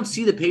I don't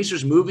see the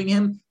Pacers moving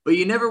him, but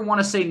you never want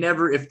to say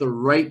never if the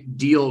right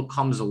deal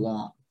comes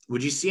along.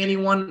 Would you see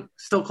anyone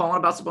still calling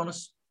about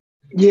Sabonis?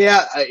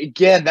 Yeah,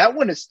 again, that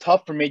one is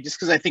tough for me just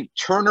because I think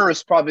Turner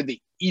is probably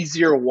the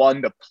easier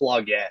one to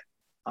plug in.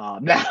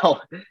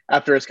 Now,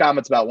 after his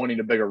comments about wanting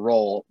a bigger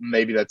role,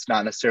 maybe that's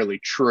not necessarily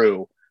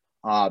true.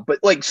 But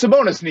like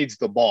Sabonis needs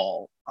the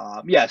ball.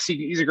 Yes,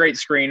 he's a great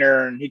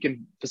screener and he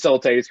can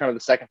facilitate. He's kind of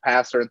the second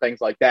passer and things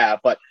like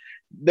that. But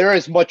there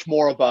is much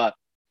more of a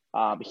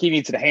he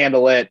needs to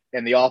handle it,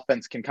 and the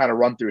offense can kind of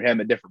run through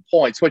him at different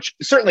points, which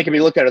certainly can be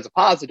looked at as a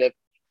positive.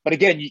 But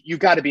again, you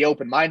got to be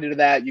open-minded to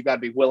that. You got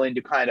to be willing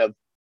to kind of,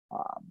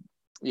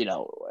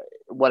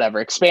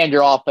 expand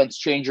your offense,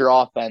 change your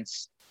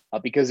offense,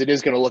 because it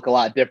is going to look a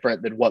lot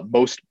different than what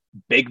most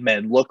big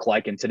men look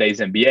like in today's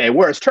NBA.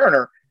 Whereas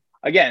Turner,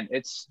 again,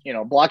 it's,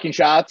 blocking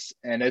shots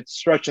and it's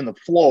stretching the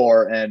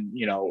floor. And,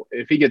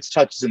 if he gets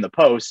touches in the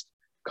post,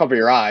 cover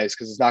your eyes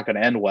because it's not going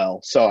to end well.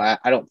 So I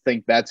don't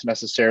think that's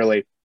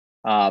necessarily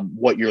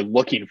what you're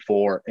looking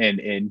for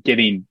in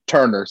getting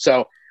Turner.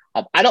 So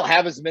I don't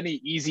have as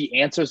many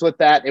easy answers with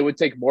that. It would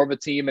take more of a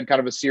team and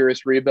kind of a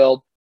serious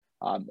rebuild.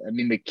 I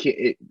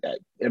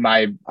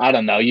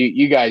don't know.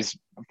 You guys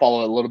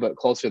follow it a little bit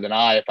closer than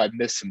I. If I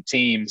missed some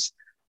teams,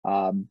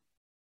 the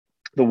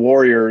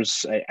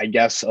Warriors, I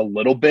guess a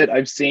little bit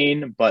I've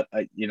seen, but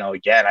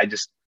again,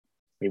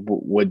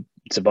 would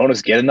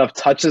Sabonis get enough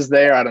touches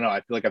there? I don't know.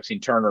 I feel like I've seen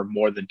Turner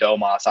more than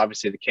Domas.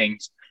 Obviously the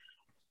Kings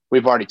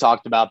we've already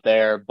talked about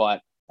there,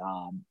 but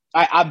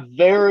I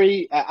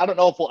don't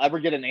know if we'll ever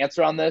get an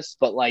answer on this,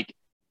 but like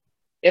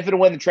if and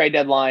when the trade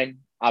deadline,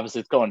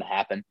 obviously it's going to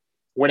happen.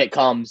 When it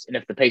comes, and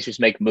if the Pacers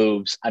make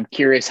moves, I'm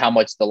curious how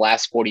much the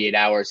last 48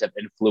 hours have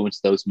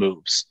influenced those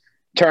moves.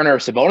 Turner,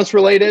 Sabonis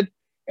related,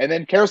 and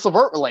then Caris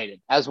LeVert related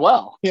as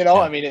well.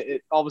 I mean,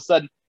 all of a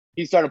sudden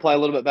he started playing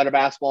a little bit better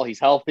basketball. He's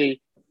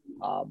healthy.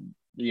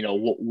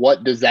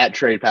 What does that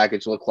trade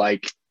package look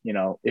like,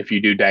 if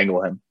you do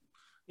dangle him?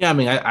 Yeah, I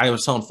mean, I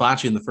was telling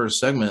Facci in the first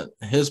segment,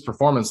 his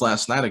performance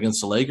last night against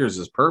the Lakers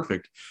is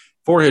perfect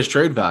for his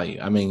trade value.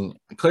 I mean,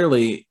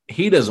 clearly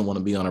he doesn't want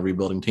to be on a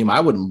rebuilding team. I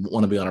wouldn't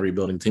want to be on a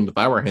rebuilding team if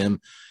I were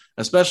him,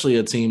 especially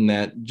a team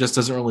that just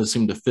doesn't really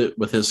seem to fit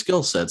with his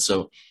skill set.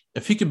 So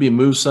if he could be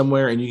moved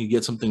somewhere and you could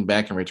get something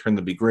back in return,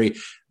 that'd be great.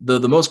 The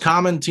most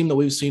common team that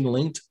we've seen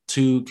linked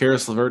to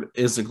Caris LeVert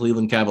is the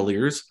Cleveland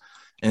Cavaliers.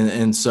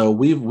 And so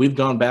we've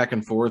gone back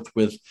and forth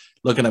with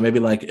looking at maybe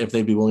like if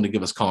they'd be willing to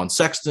give us Colin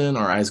Sexton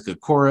or Isaac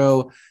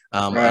Okoro,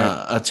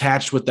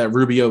 attached with that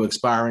Rubio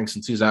expiring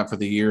since he's out for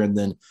the year, and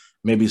then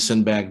maybe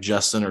send back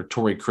Justin or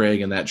Torrey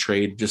Craig in that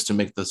trade just to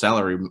make the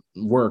salary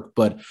work.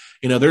 But,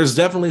 there's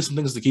definitely some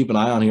things to keep an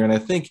eye on here. And I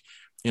think,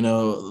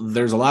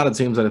 there's a lot of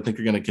teams that I think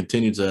are going to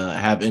continue to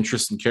have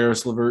interest in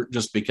Caris LeVert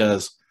just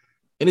because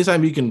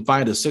anytime you can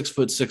find a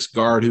 6'6"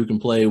 guard who can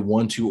play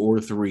 1, 2, or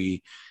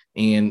 3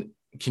 and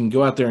can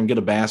go out there and get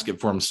a basket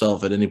for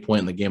himself at any point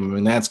in the game, I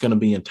mean, that's going to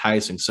be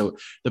enticing. So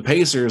the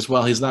Pacers,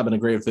 while he's not been a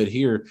great fit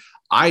here,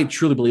 I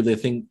truly believe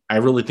I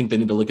really think they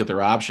need to look at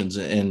their options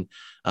and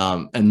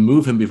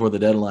move him before the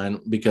deadline,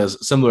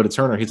 because similar to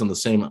Turner, he's on the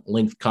same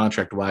length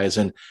contract wise.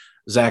 And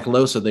Zach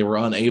Lowe said they were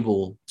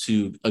unable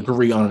to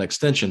agree on an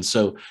extension.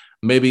 So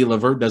maybe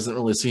LeVert doesn't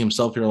really see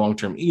himself here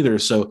long-term either.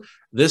 So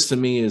this to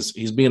me is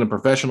he's being a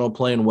professional,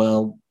 playing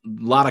well. A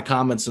lot of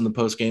comments in the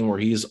post game where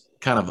he's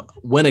kind of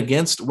went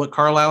against what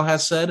Carlisle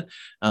has said.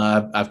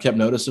 I've kept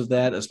notice of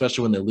that,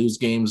 especially when they lose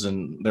games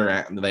and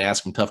they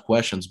ask him tough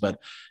questions. But,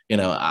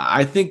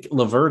 I think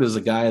LeVert is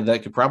a guy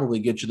that could probably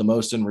get you the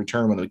most in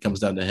return when it comes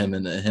down to him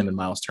and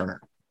Miles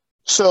Turner.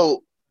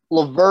 So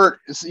LeVert,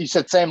 you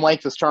said same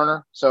length as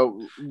Turner.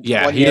 So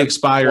yeah, he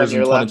expires in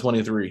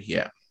 2023.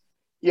 Left.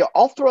 Yeah.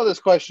 I'll throw this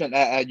question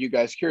at you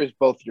guys. Curious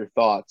both your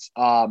thoughts.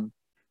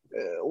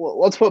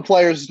 Let's put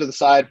players to the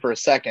side for a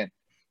second.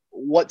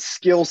 What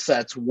skill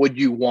sets would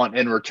you want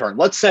in return?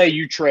 Let's say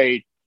you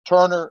trade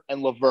Turner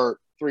and LeVert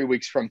 3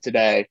 weeks from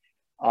today.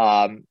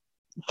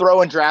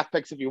 Throw in draft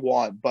picks if you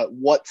want, but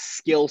what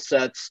skill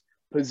sets,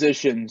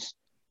 positions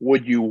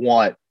would you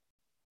want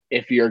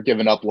if you're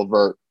giving up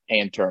LeVert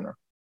and Turner?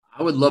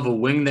 I would love a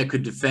wing that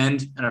could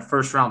defend in a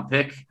first-round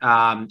pick.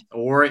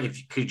 Or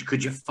if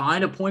could you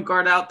find a point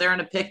guard out there in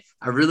a pick?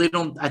 I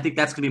think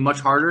that's going to be much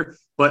harder.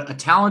 But a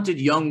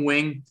talented young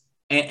wing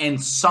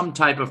and some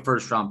type of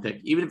first-round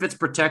pick, even if it's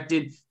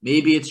protected,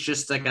 maybe it's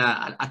just like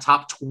a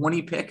top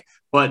 20 pick.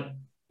 But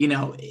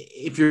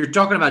if you're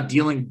talking about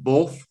dealing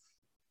both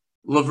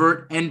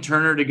LeVert and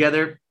Turner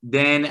together,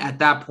 then at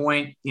that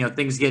point,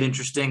 things get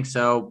interesting.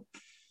 So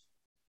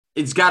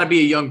it's got to be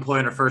a young player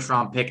and a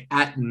first-round pick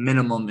at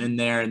minimum in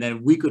there, and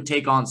then we could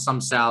take on some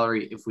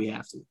salary if we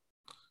have to.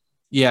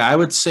 Yeah, I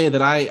would say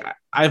that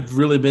I've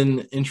really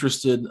been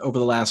interested over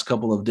the last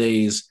couple of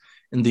days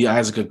in the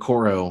Isaac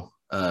Okoro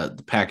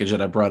package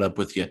that I brought up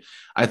with you.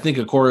 I think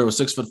Okoro was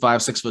 6'5",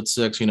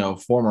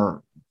 6'6",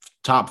 former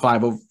top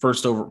 5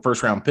 first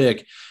round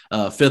pick,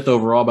 5th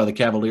overall by the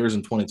Cavaliers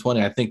in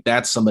 2020. I think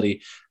that's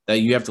somebody that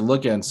you have to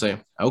look at and say,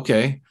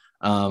 okay,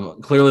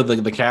 clearly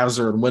the Cavs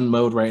are in win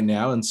mode right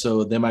now, and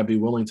so they might be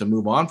willing to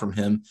move on from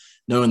him,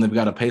 knowing they've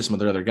got to pay some of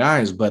their other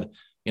guys. But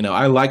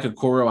I like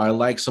Okoro. I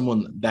like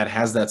someone that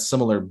has that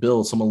similar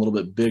build, someone a little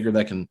bit bigger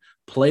that can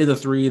play the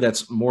 3,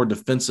 that's more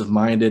defensive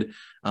minded.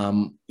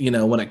 When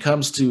it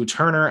comes to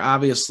Turner,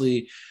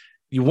 obviously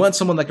you want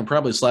someone that can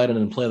probably slide in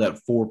and play that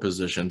 4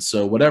 position.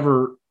 So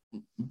whatever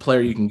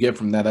player you can get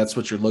from that, that's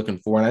what you're looking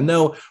for. And I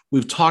know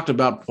we've talked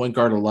about point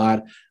guard a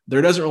lot.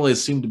 There doesn't really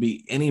seem to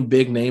be any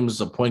big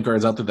names of point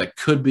guards out there that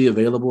could be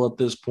available at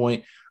this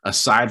point,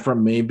 aside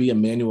from maybe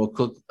Emmanuel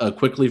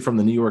Quickly from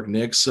the New York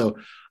Knicks. So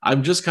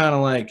I'm just kind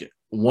of like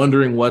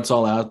wondering what's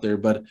all out there.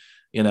 But,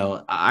 you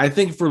know, I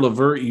think for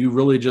LeVert, you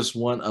really just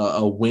want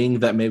a wing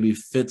that maybe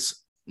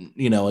fits,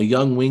 you know, a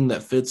young wing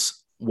that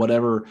fits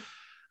whatever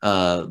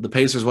the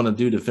Pacers want to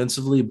do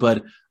defensively.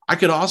 But I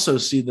could also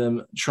see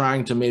them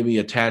trying to maybe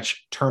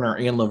attach Turner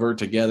and LeVert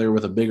together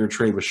with a bigger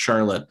trade with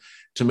Charlotte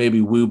to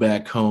maybe woo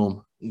back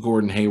home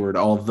Gordon Hayward,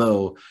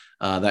 although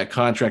that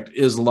contract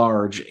is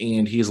large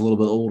and he's a little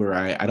bit older.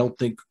 I don't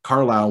think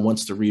Carlisle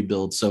wants to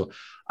rebuild. So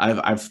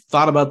I've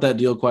thought about that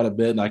deal quite a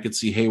bit, and I could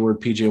see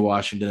Hayward, PJ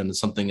Washington, and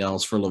something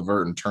else for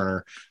LeVert and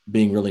Turner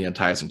being really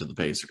enticing to the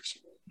Pacers.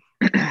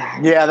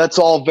 Yeah, that's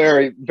all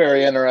very,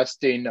 very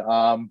interesting.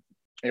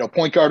 You know,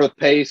 point guard with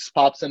pace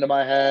pops into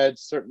my head.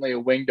 Certainly a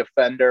wing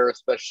defender,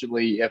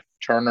 especially if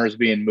Turner is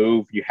being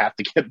moved. You have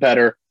to get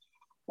better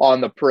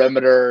on the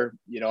perimeter.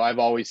 You know, I've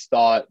always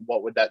thought,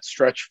 what would that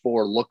stretch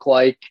four look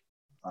like?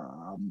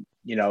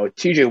 You know,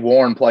 TJ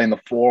Warren playing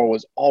the floor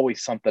was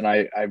always something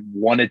I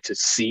wanted to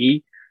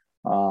see.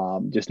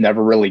 Just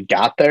never really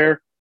got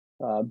there.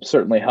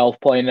 Certainly health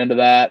playing into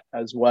that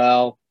as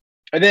well.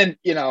 And then,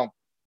 you know,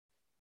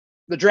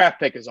 the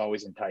draft pick is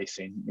always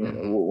enticing. You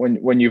know,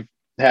 when you've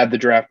had the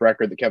draft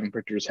record that Kevin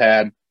Pritchard's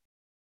had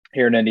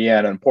here in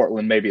Indiana and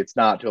Portland, maybe it's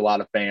not to a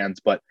lot of fans,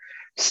 but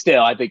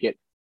still, I think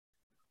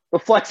the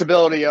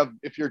flexibility of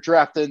if you're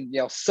drafting,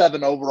 you know,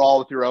 7 overall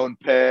with your own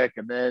pick,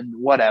 and then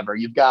whatever,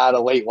 you've got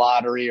a late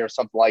lottery or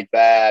something like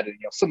that. And,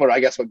 you know, similar,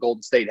 I guess, what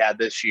Golden State had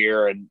this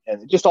year. And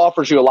it just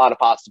offers you a lot of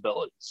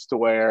possibilities to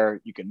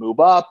where you can move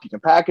up, you can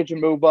package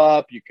and move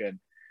up. You can,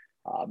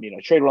 you know,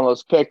 trade one of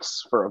those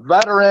picks for a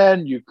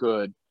veteran. You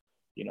could,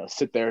 you know,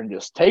 sit there and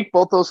just take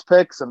both those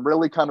picks and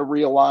really kind of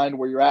realign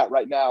where you're at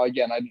right now.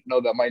 Again, I know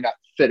that might not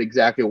fit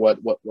exactly what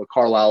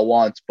Carlisle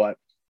wants, but,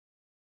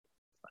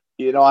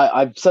 you know,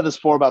 I've said this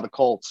before about the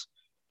Colts.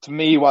 To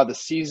me, why the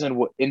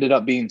season ended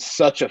up being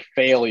such a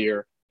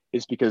failure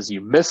is because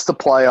you missed the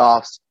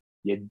playoffs,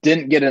 you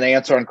didn't get an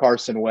answer on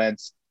Carson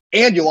Wentz,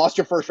 and you lost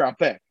your first-round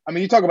pick. I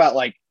mean, you talk about,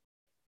 like,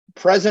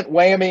 present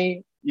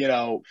whammy, you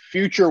know,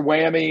 future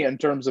whammy in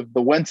terms of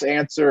the Wentz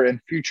answer and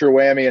future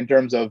whammy in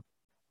terms of,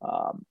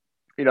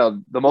 you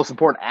know, the most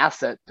important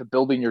asset to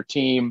building your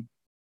team,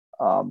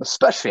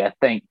 especially, I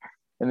think,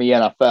 in the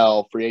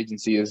NFL. Free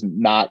agency is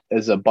not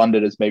as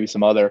abundant as maybe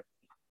some other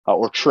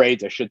or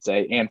trades, I should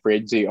say, and free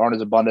agency aren't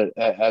as abundant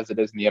as it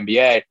is in the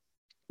NBA.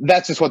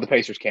 That's just what the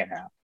Pacers can't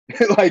have.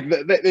 Like,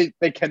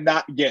 they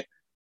cannot get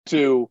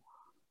to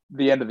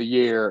the end of the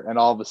year and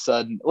all of a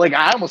sudden, like,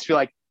 I almost feel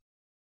like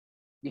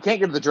you can't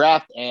get to the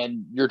draft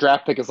and your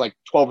draft pick is like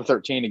 12 or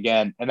 13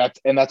 again, and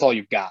that's all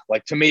you've got.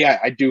 Like, to me,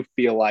 I do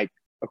feel like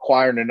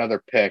acquiring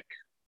another pick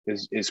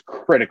is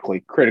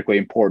critically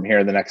important here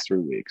in the next 3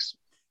 weeks.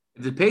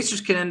 If the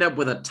Pacers can end up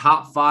with a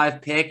top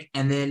 5 pick,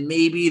 and then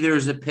maybe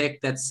there's a pick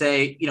that,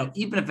 say, you know,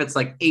 even if it's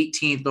like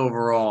 18th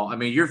overall, I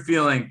mean, you're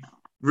feeling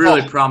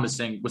really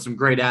promising with some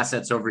great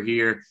assets over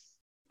here.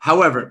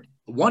 However,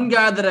 one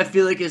guy that I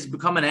feel like has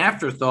become an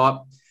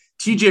afterthought,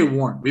 TJ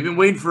Warren. We've been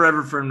waiting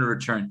forever for him to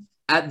return.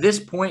 At this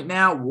point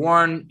now,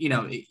 Warren, you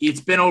know, it's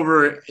been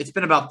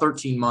about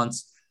 13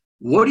 months.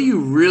 What are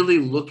you really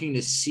looking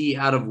to see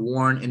out of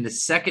Warren in the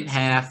second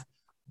half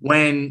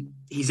when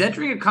he's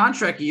entering a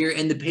contract year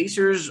and the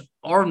Pacers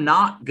are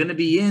not going to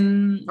be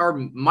in, or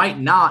might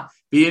not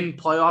be in,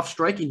 playoff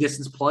striking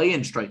distance,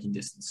 play-in striking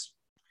distance?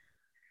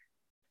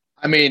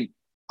 I mean,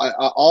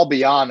 I'll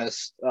be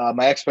honest.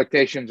 My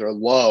expectations are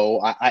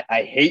low.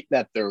 I hate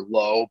that they're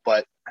low,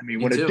 but I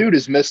mean, when a dude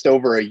has missed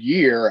over a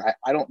year,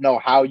 I don't know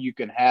how you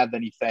can have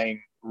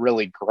anything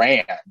really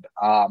grand.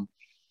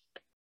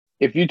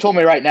 If you told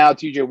me right now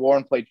TJ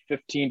Warren played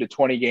 15 to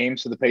 20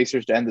 games for the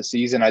Pacers to end the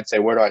season, I'd say,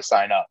 where do I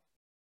sign up?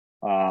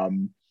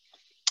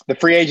 The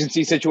free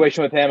agency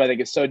situation with him, I think,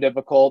 is so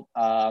difficult.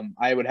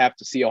 I would have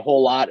to see a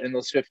whole lot in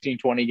those 15,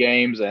 20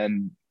 games,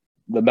 and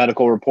the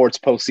medical reports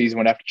postseason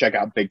would have to check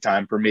out big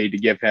time for me to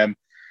give him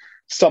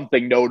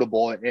something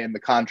notable in the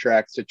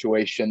contract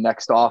situation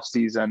next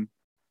offseason.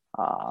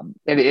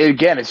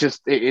 Again,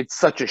 it's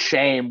such a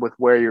shame with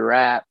where you're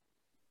at.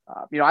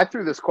 You know, I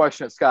threw this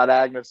question at Scott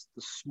Agnes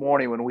this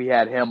morning when we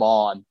had him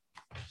on,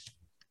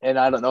 and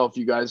I don't know if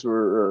you guys were,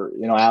 or,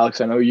 you know,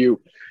 Alex, I know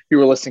you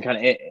were listening kind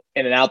of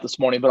in and out this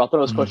morning, but I'll throw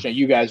this question at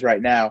you guys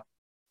right now.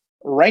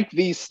 Rank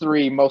these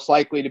 3 most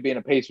likely to be in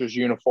a Pacers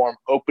uniform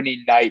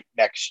opening night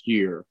next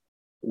year: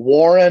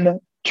 Warren,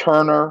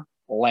 Turner,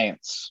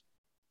 Lance.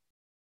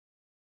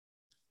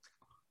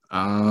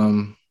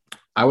 I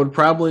would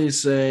probably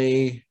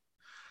say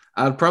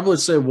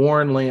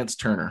Warren, Lance,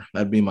 Turner.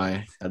 That'd be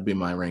my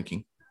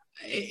ranking.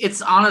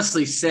 It's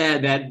honestly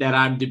sad that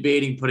I'm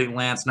debating putting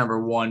Lance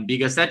number 1,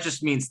 because that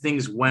just means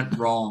things went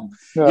wrong.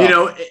 Yeah. You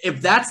know,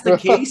 if that's the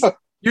case,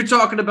 you're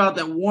talking about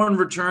that Warren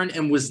returned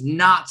and was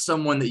not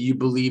someone that you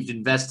believed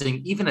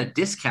investing even a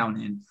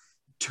discount in.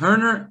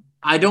 Turner,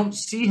 I don't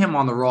see him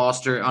on the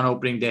roster on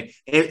opening day.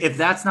 If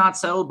that's not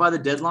settled by the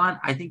deadline,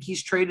 I think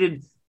he's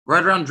traded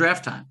right around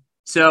draft time.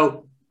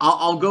 So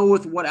I'll go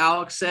with what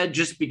Alex said,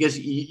 just because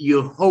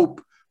you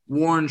hope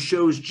Warren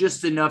shows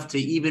just enough to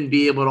even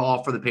be able to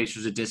offer the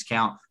Pacers a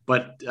discount.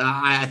 But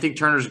I think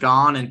Turner's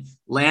gone, and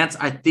Lance,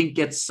 I think,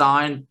 gets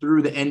signed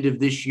through the end of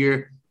this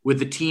year with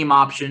the team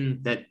option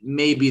that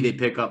maybe they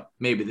pick up,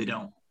 maybe they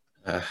don't.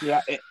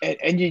 Yeah,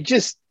 and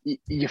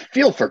you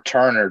feel for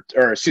Turner,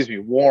 or excuse me,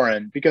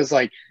 Warren, because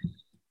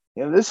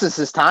this is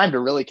his time to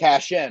really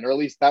cash in, or at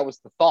least that was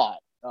the thought.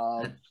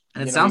 And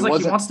it sounds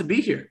like he wants to be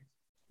here.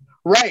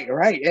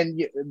 Right.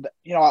 And,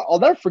 I'll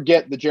never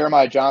forget the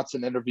Jeremiah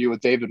Johnson interview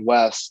with David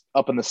West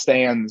up in the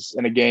stands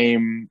in a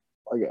game,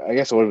 I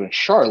guess it would have been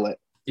Charlotte.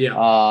 Yeah.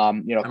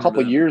 A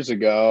couple years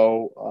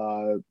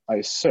ago, I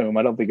assume.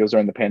 I don't think it was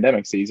during the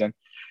pandemic season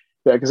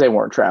because they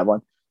weren't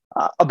traveling.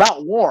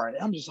 About Warren.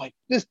 I'm just like,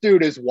 this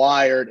dude is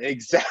wired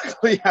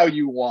exactly how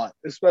you want,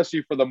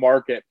 especially for the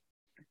market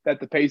that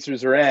the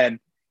Pacers are in.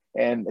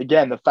 And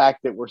again, the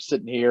fact that we're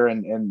sitting here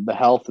and the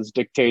health has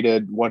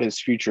dictated what his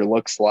future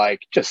looks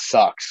like just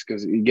sucks,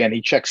 because, again, he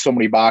checks so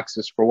many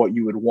boxes for what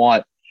you would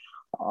want,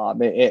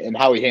 and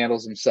how he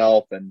handles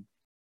himself and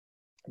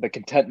the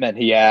contentment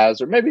he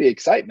has, or maybe the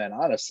excitement,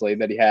 honestly,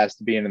 that he has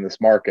to being in this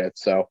market.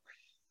 So,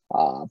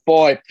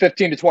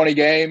 15 to 20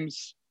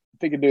 games, if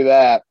he could do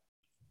that,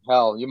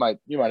 hell, you might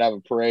have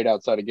a parade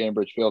outside of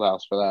Gainbridge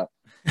Fieldhouse for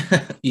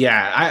that.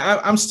 Yeah,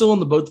 I'm still in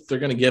the boat that they're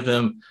going to give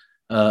him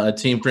a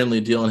team-friendly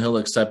deal, and he'll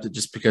accept it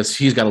just because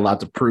he's got a lot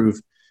to prove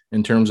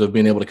in terms of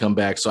being able to come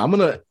back. So I'm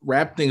going to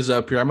wrap things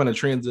up here. I'm going to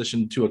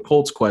transition to a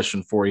Colts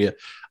question for you.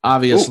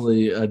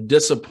 Obviously, a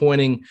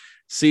disappointing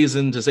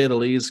season, to say the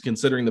least,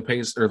 considering the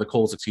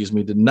Colts,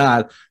 did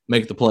not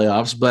make the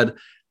playoffs. But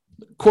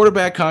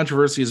quarterback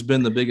controversy has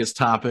been the biggest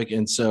topic,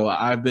 and so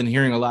I've been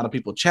hearing a lot of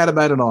people chat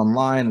about it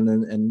online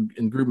and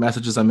in group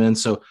messages I'm in.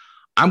 So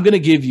I'm going to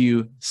give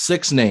you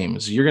 6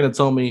 names. You're going to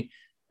tell me,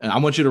 and I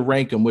want you to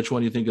rank them, which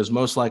one you think is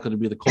most likely to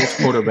be the Colts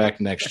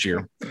quarterback next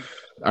year.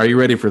 Are you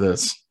ready for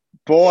this?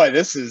 Boy,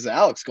 this is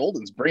Alex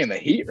Golden's bringing the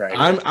heat right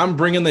now. I'm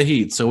bringing the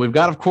heat. So we've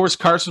got, of course,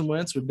 Carson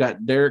Wentz. We've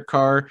got Derek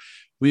Carr.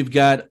 We've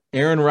got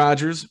Aaron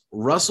Rodgers,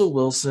 Russell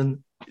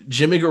Wilson,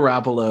 Jimmy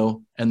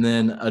Garoppolo, and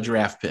then a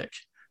draft pick.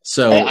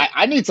 So hey,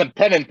 I need some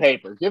pen and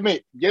paper. Give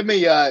me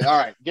all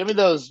right, give me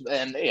those.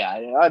 And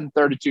yeah, I'm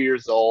 32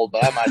 years old,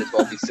 but I might as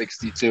well be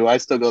 62. I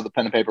still go the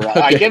pen and paper route.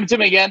 All right, give it to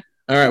me again.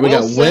 All right,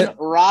 Wilson, we got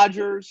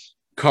Rodgers,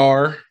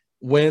 Carr,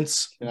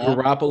 Wentz,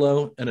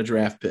 Garoppolo, and a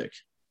draft pick.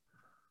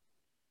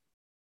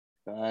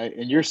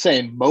 And you're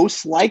saying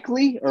most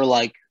likely, or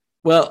like?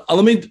 Well,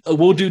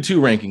 we'll do 2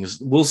 rankings.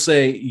 We'll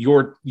say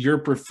your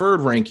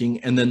preferred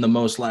ranking and then the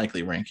most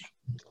likely ranking.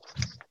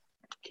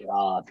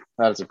 God,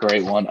 that is a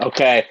great one.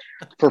 Okay,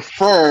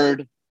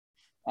 preferred,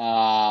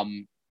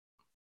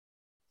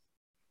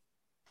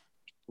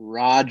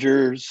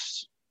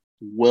 Rodgers,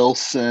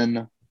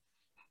 Wilson,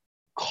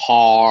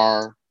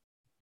 Carr,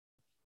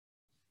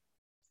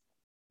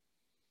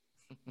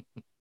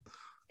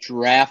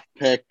 draft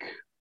pick,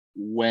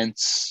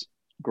 Wentz,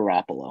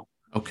 Garoppolo.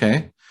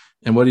 Okay,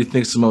 and what do you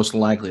think is the most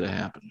likely to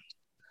happen?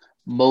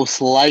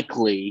 Most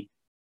likely,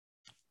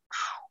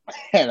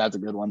 man, that's a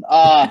good one.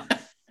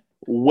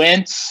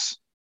 Wentz,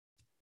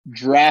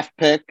 draft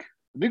pick.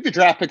 I think the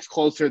draft pick's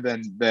closer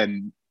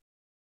than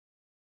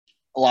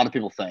a lot of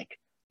people think.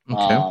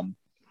 Okay.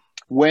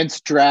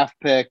 Wentz, draft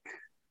pick,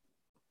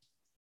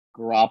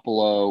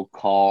 Garoppolo,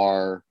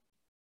 Carr,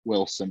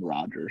 Wilson,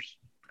 Rodgers.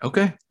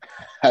 Okay.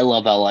 I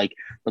love how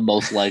the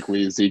most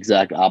likely is the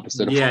exact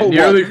opposite of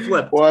nearly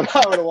flipped. What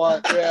I would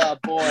want. Yeah,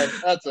 boy,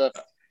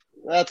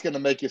 that's gonna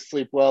make you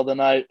sleep well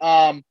tonight.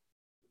 Well,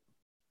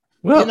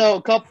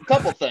 a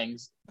couple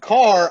things.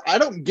 Carr, I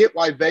don't get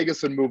why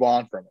Vegas would move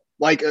on from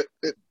it.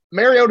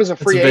 Mariota's a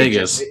free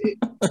agent.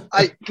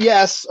 Vegas.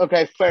 Yes,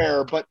 okay,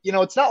 fair, but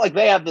it's not like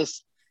they have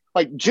this.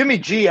 Jimmy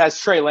G has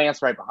Trey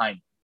Lance right behind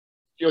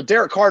him.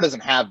 Derek Carr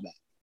doesn't have that,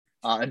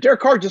 and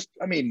Derek Carr just,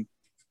 think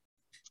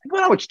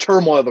about how much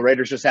turmoil the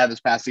Raiders just had this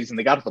past season.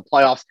 They got to the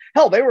playoffs.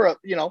 Hell, they were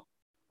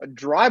a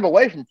drive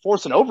away from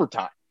forcing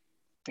overtime.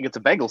 I think it's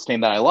a Bengals team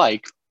that I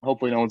like.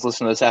 Hopefully, no one's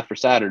listening to this after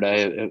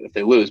Saturday if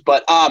they lose.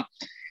 But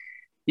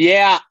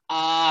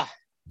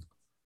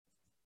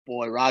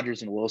boy,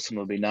 Rodgers and Wilson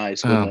would be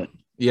nice, wouldn't it?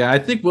 Yeah, I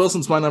think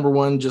Wilson's my number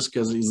one just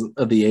because he's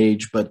of the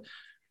age, but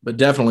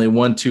definitely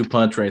 1-2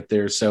 punch right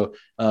there. So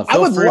I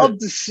would love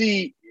to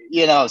see.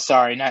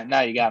 Sorry,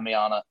 now you got me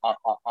on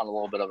a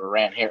little bit of a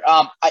rant here.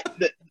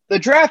 The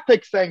draft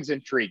pick thing's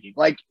intriguing.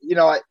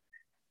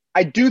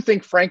 I do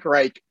think Frank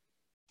Reich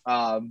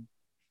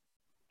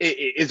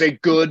is a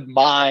good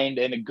mind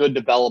and a good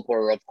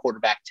developer of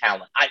quarterback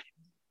talent.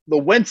 The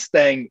Wentz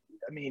thing,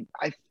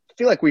 I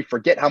feel like we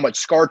forget how much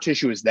scar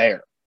tissue is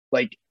there.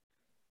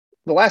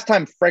 The last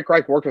time Frank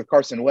Reich worked with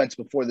Carson Wentz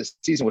before this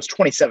season was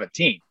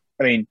 2017.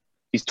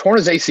 He's torn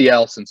his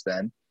ACL since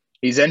then.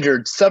 He's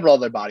injured several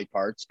other body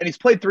parts, and he's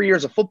played 3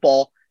 years of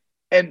football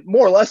and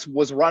more or less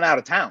was run out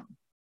of town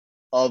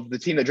of the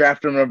team that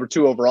drafted him number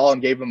 2 overall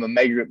and gave him a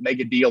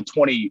mega deal,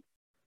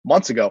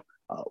 months ago.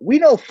 We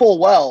know full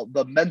well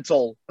the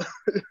mental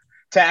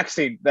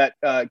taxing that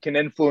can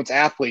influence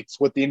athletes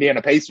with the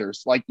Indiana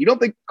Pacers. Like, you don't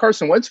think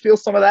Carson Wentz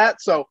feels some of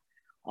that? So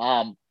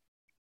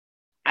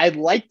I'd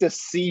like to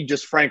see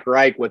just Frank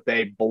Reich with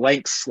a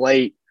blank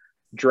slate,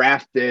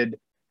 drafted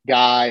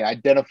guy,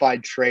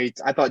 identified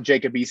traits. I thought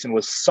Jacob Eason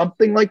was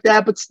something like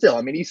that, but still,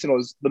 I mean, Eason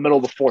was the middle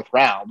of the 4th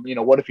round.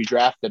 What if he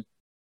drafted,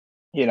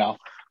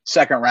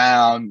 2nd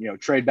round,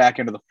 trade back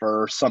into the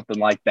 1st, something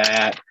like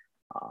that.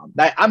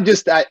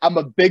 I'm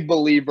a big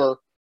believer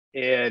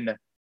in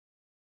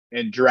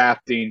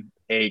drafting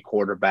a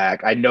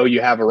quarterback. I know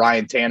you have a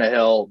Ryan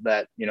Tannehill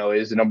that,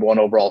 is the number 1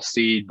 overall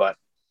seed, but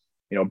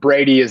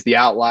Brady is the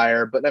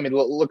outlier. But I mean,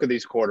 look at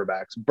these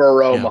quarterbacks: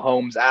 Burrow,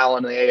 Mahomes,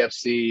 Allen in the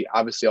AFC,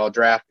 obviously all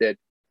drafted.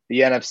 The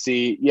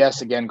NFC,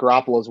 yes, again,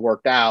 Garoppolo's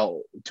worked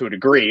out to a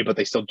degree, but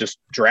they still just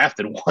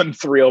drafted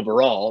 1-3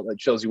 overall. That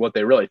shows you what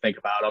they really think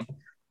about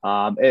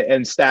him.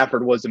 And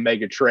Stafford was a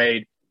mega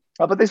trade,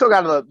 but they still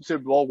got to the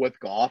Super Bowl with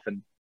Goff,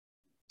 and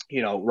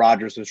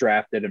Rodgers was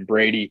drafted, and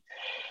Brady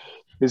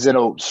is in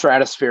a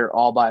stratosphere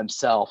all by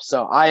himself.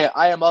 So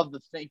I am of the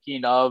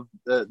thinking of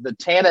the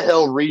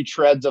Tannehill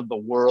retreads of the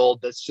world.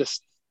 That's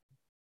just,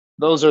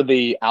 those are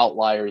the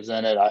outliers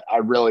in it. I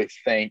really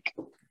think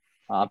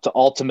to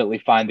ultimately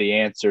find the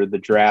answer, the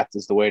draft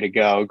is the way to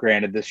go.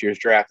 Granted, this year's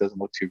draft doesn't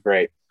look too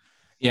great.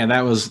 Yeah,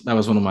 that was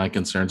one of my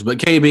concerns. But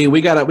KB,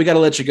 we gotta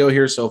let you go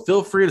here. So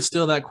feel free to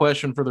steal that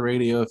question for the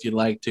radio if you'd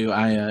like to.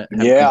 I have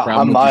no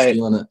problem with you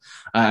stealing it.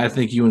 I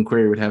think you and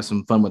Query would have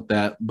some fun with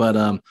that. But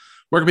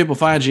where can people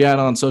find you out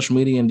on social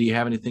media, and do you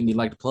have anything you'd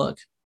like to plug?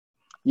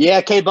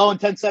 Yeah, Bowen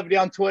 1070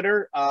 on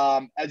Twitter.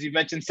 As you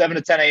mentioned, 7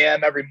 to 10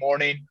 a.m. every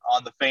morning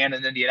on the Fan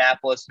in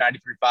Indianapolis,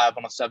 93.5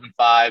 on a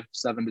 7.5,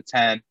 7 to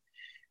 10.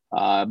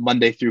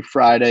 Monday through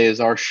Friday is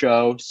our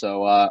show.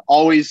 So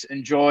always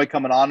enjoy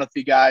coming on with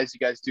you guys.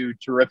 You guys do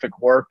terrific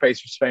work.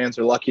 Pacers fans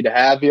are lucky to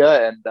have you.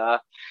 And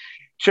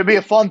should be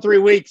a fun 3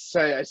 weeks.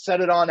 I said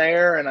it on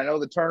air, and I know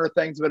the Turner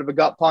thing's a bit of a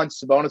gut punch.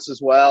 Sabonis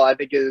as well. I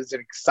think it is an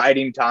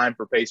exciting time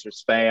for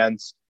Pacers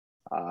fans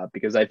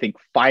because I think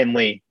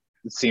finally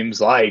it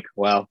seems like,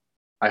 well,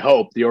 I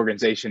hope the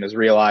organization has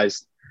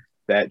realized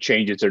that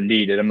changes are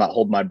needed. I'm not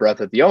holding my breath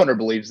that the owner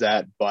believes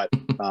that, but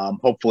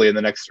hopefully in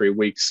the next 3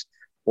 weeks,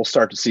 we'll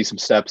start to see some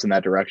steps in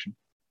that direction.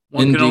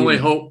 One can only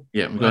hope.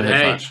 Yeah, go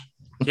ahead.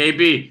 Hey,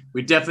 KB,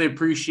 we definitely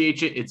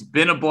appreciate you. It's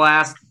been a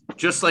blast.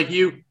 Just like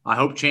you, I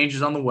hope change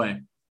is on the way.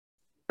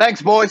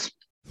 Thanks, boys.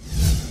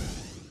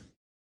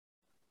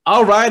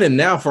 All right, and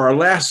now for our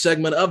last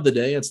segment of the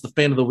day, it's the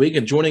Fan of the Week,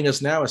 and joining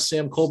us now is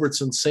Sam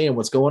Culbertson. Sam,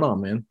 what's going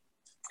on, man?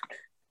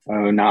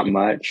 Oh, not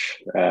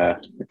much.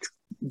 It's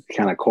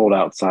kind of cold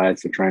outside,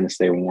 so trying to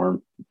stay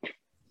warm.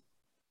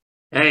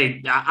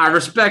 Hey, I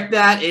respect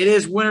that. It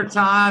is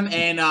wintertime,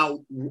 and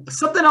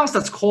something else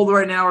that's cold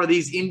right now are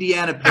these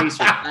Indiana Pacers.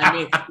 I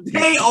mean,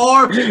 they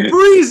are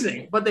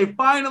freezing, but they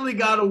finally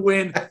got a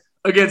win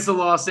against the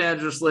Los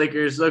Angeles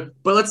Lakers. But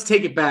let's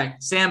take it back.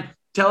 Sam,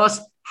 tell us,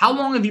 how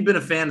long have you been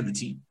a fan of the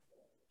team?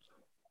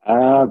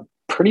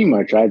 Pretty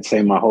much, I'd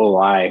say my whole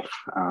life.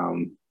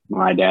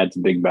 My dad's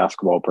a big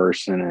basketball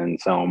person, and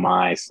so am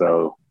I.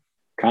 So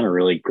kind of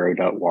really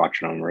growed up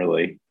watching them,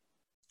 really.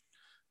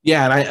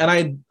 Yeah,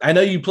 and I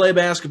know you play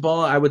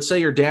basketball. I would say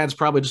your dad's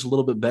probably just a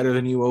little bit better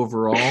than you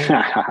overall.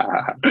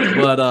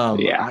 But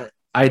yeah,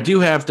 I do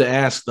have to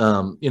ask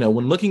them,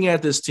 when looking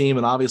at this team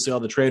and obviously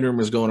all the trade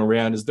rumors going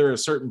around, is there a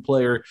certain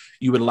player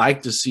you would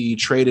like to see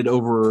traded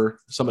over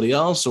somebody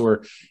else?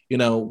 Or,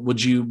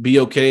 would you be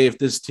okay if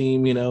this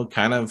team,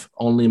 kind of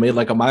only made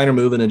like a minor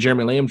move in a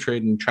Jeremy Lamb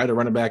trade and try to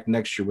run it back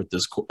next year with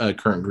this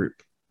current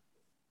group?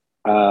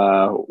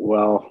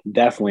 Well,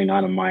 definitely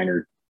not a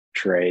minor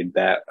trade.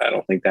 That I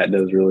don't think that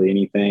does really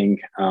anything.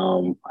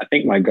 I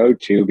think my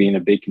go-to, being a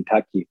big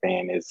Kentucky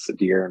fan, is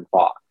De'Aaron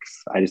Fox.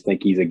 I just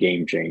think he's a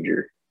game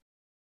changer.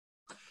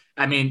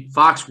 I mean,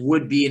 Fox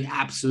would be an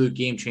absolute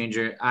game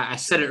changer. I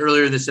said it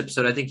earlier in this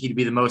episode. I think he'd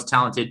be the most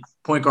talented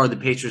point guard the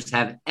Pacers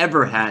have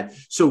ever had.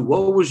 So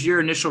what was your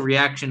initial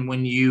reaction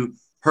when you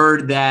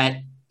heard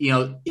that,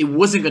 it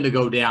wasn't going to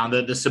go down,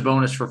 the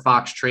Sabonis for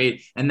Fox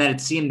trade, and that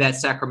it seemed that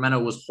Sacramento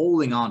was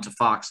holding on to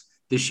Fox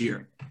this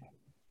year?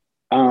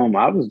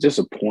 I was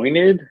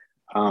disappointed,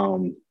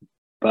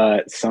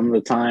 but some of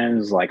the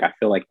times, I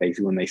feel like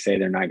when they say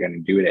they're not going to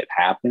do it, it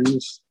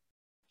happens.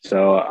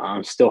 So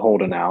I'm still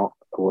holding out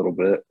a little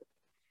bit.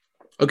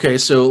 Okay,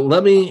 so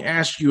let me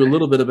ask you a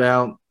little bit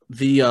about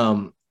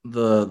the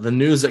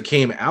news that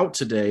came out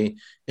today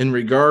in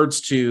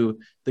regards to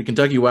the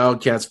Kentucky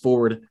Wildcats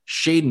forward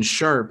Shaedon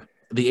Sharpe,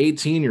 the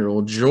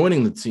 18-year-old,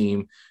 joining the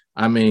team.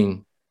 I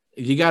mean,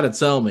 you got to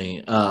tell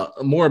me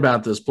more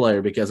about this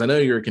player, because I know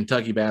you're a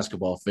Kentucky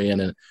basketball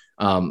fan, and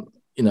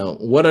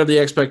what are the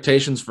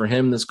expectations for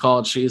him this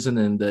college season,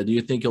 and do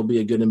you think he'll be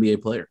a good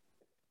NBA player?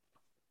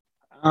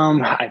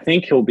 I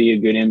think he'll be a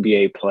good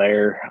NBA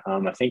player.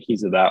 I think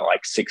he's about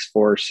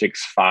 6'4",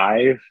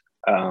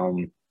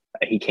 6'5".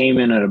 He came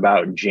in at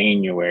about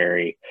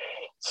January,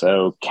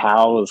 so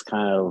Cal is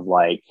kind of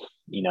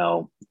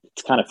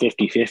it's kind of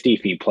 50-50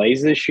 if he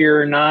plays this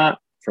year or not.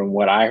 from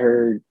what I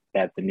heard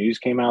that the news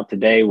came out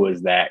today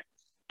was that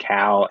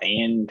Cal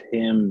and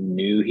him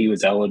knew he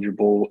was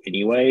eligible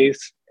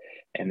anyways,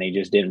 and they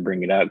just didn't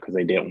bring it up because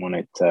they didn't want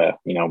it to,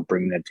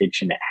 bring the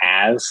attention it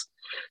has.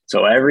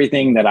 So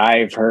everything that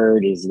I've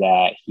heard is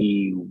that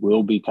he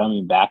will be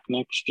coming back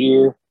next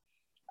year.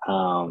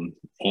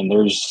 And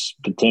there's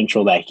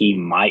potential that he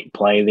might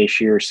play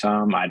this year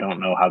some. I don't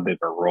know how big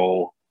a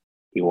role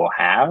he will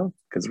have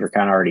because we're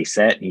kind of already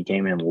set. He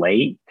came in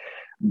late,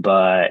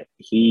 but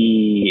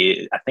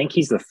I think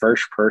he's the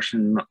first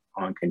person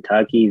on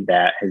Kentucky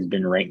that has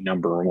been ranked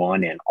number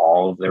 1 in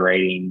all of the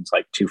ratings,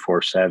 like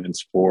 247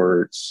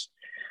 Sports,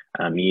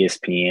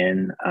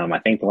 ESPN. I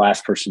think the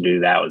last person to do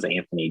that was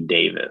Anthony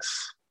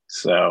Davis.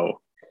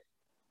 So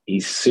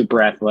he's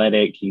super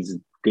athletic. He's a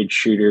good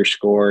shooter,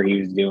 scorer. He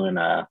was doing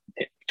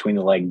between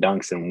the leg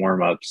dunks and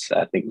warm-ups,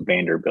 I think,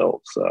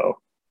 Vanderbilt. So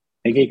I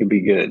think he could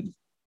be good.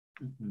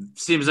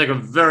 Seems like a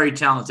very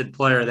talented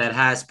player that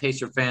has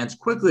Pacer fans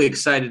quickly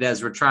excited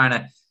as we're trying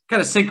to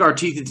kind of sink our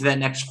teeth into that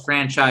next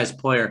franchise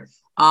player.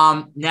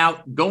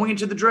 Now, going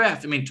into the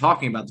draft,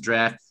 talking about the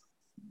draft,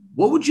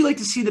 what would you like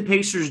to see the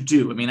Pacers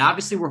do?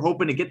 Obviously we're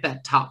hoping to get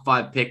that top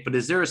 5 pick, but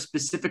is there a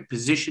specific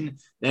position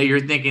that you're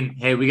thinking,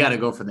 hey, we got to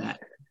go for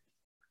that?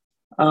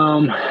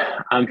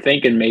 I'm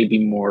thinking maybe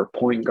more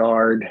point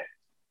guard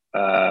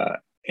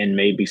and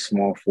maybe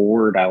small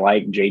forward. I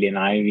like Jaden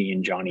Ivey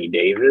and Johnny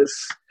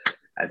Davis.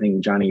 I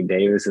think Johnny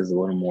Davis is a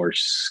little more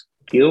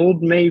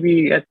skilled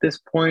maybe at this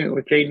point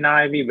with Jaden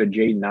Ivey, but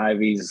Jaden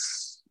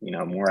Ivey's,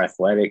 more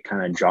athletic,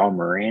 kind of Ja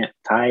Morant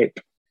type.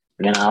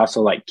 And then I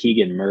also like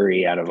Keegan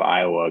Murray out of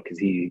Iowa because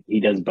he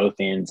does both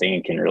ends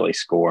and can really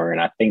score. And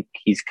I think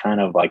he's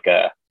kind of like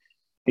I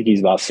think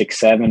he's about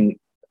 6'7".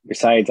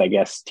 Besides, I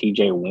guess,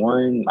 TJ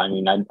Warren.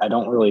 I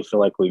don't really feel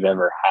like we've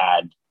ever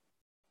had,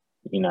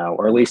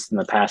 or at least in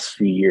the past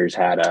few years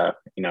had a,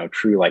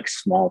 true like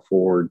small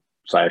forward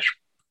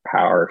 /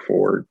 power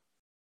forward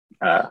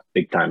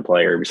big time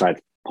player besides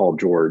Paul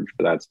George,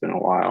 but that's been a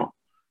while.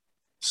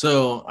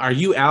 So are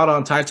you out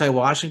on Ty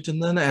Washington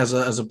then as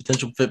a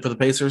potential fit for the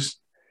Pacers?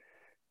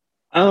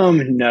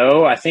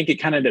 No, I think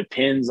it kind of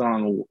depends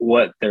on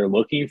what they're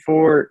looking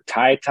for.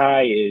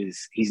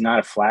 He's not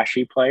a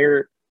flashy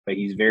player, but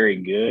he's very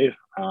good.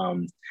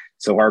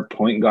 So our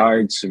point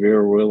guard,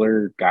 Severe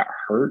Wheeler, got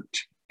hurt,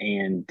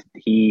 and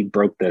he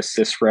broke the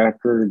assist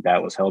record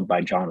that was held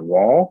by John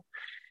Wall,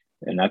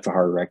 and that's a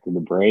hard record to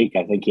break.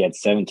 I think he had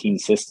 17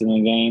 assists in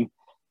the game.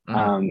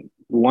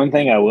 One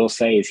thing I will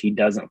say is he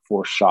doesn't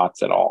force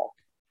shots at all.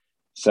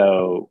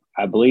 So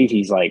I believe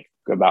he's like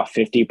about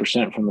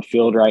 50% from the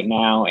field right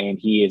now, and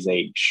he is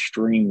a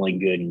extremely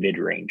good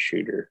mid-range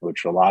shooter,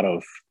 which a lot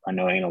of, I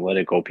know,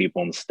 analytical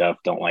people and stuff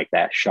don't like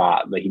that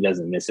shot, but he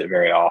doesn't miss it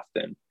very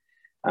often.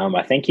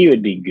 I think he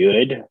would be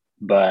good,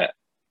 but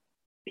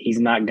he's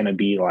not going to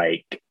be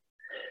like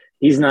 –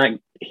 he's not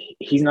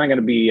going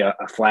to be a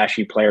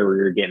flashy player where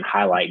you're getting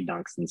highlight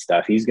dunks and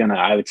stuff.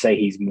 I would say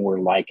he's more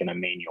like an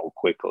Emmanuel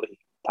Quickley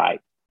type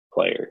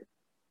player.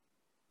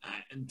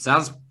 It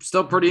sounds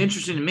still pretty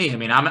interesting to me.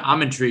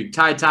 I'm intrigued.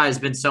 Ty has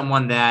been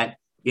someone that,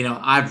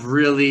 I've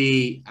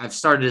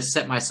started to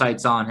set my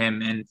sights on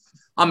him, and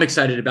I'm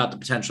excited about the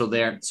potential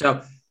there.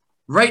 So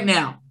right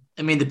now,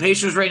 the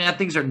Pacers right now,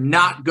 things are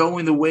not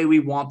going the way we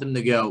want them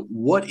to go.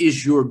 What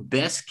is your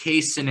best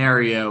case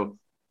scenario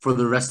for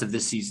the rest of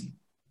this season?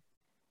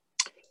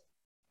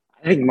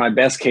 I think my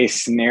best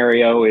case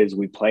scenario is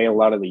we play a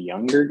lot of the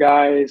younger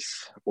guys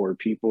or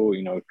people,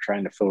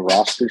 trying to fill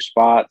roster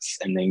spots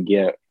and then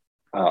get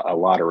a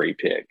lottery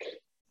pick.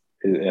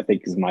 I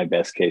think is my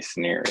best case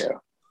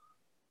scenario.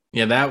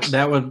 Yeah,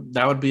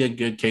 that would be a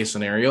good case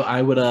scenario. I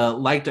would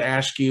like to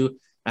ask you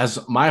as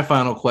my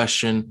final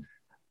question.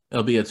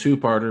 It'll be a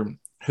 2-parter.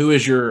 Who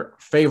is your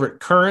favorite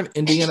current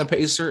Indiana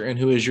Pacer, and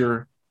who is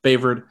your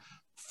favorite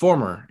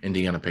former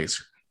Indiana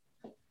Pacer?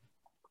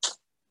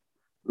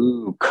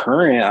 Ooh,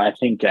 current. I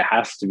think it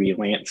has to be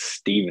Lance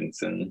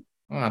Stevenson.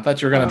 Oh, I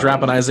thought you were going to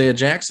drop an Isaiah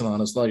Jackson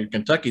on us, like your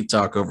Kentucky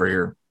talk over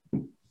here.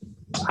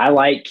 I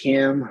like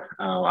him.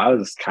 I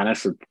was kind of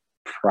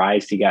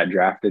surprised he got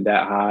drafted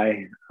that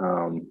high.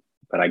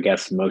 But I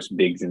guess most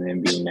bigs in the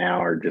NBA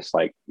now are just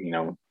like,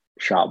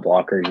 shot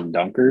blockers and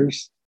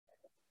dunkers.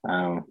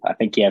 I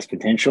think he has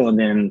potential. And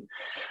then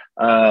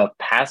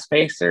pass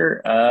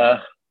pacer,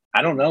 I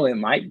don't know. It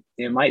might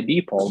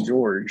be Paul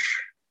George.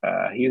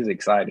 He was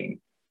exciting.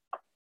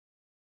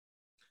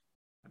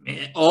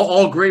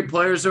 All great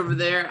players over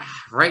there.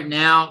 Right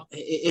now,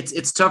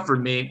 it's tough for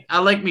me. I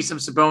like me some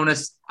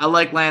Sabonis. I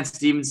like Lance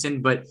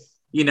Stevenson, but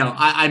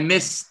I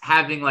miss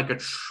having like a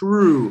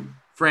true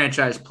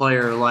franchise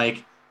player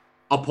like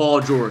a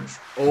Paul George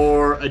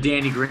or a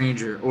Danny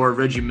Granger or a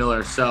Reggie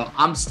Miller. So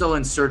I'm still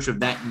in search of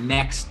that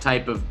next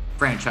type of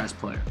franchise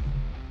player.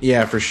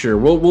 Yeah, for sure.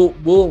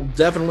 We'll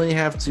definitely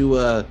have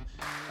to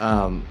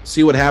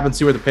see what happens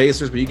here with the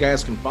Pacers. But you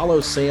guys can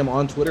follow Sam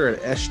on Twitter at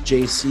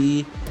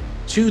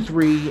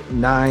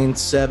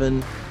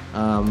SJC2397.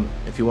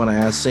 If you want to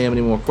ask Sam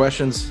any more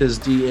questions, his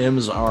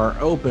DMs are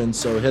open.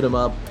 So hit him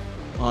up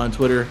on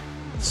Twitter.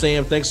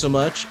 Sam, thanks so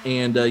much.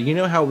 And you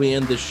know how we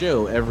end the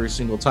show every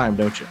single time,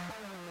 don't you?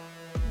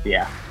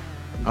 Yeah.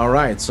 All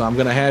right. So I'm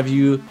going to have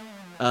you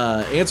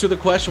answer the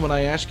question when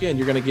I ask you, and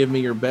you're going to give me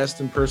your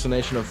best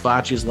impersonation of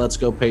Facci's Let's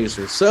Go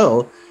Pacers.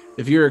 So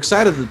if you're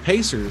excited that the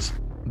Pacers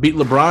beat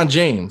LeBron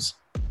James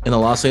and the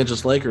Los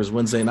Angeles Lakers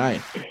Wednesday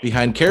night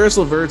behind Karis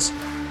LeVert's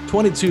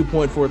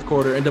 22-point fourth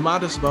quarter and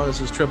Domantas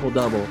Sabonis'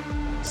 triple-double,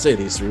 say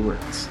these three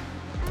words.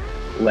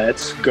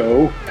 Let's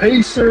go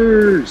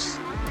Pacers!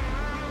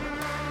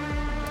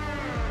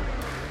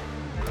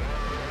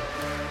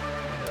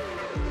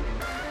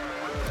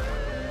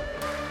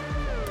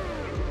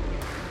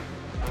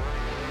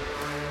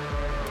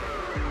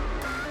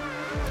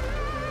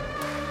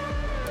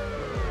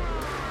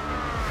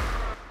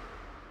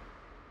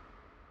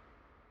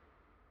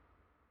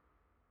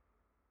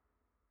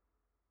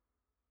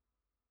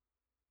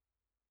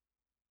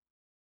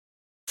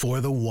 For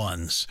the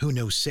ones who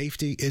know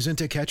safety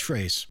isn't a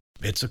catchphrase,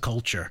 it's a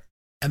culture.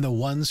 And the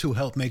ones who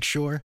help make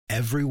sure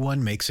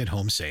everyone makes it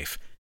home safe.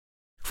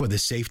 For the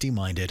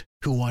safety-minded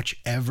who watch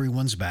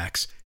everyone's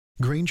backs,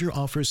 Grainger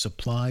offers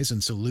supplies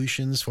and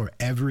solutions for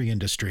every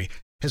industry,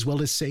 as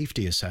well as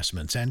safety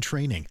assessments and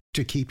training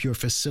to keep your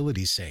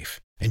facilities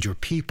safe and your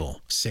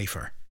people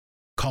safer.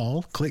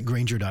 Call, click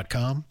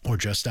Grainger.com, or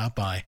just stop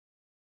by.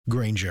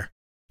 Grainger,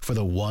 for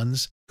the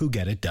ones who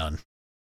get it done.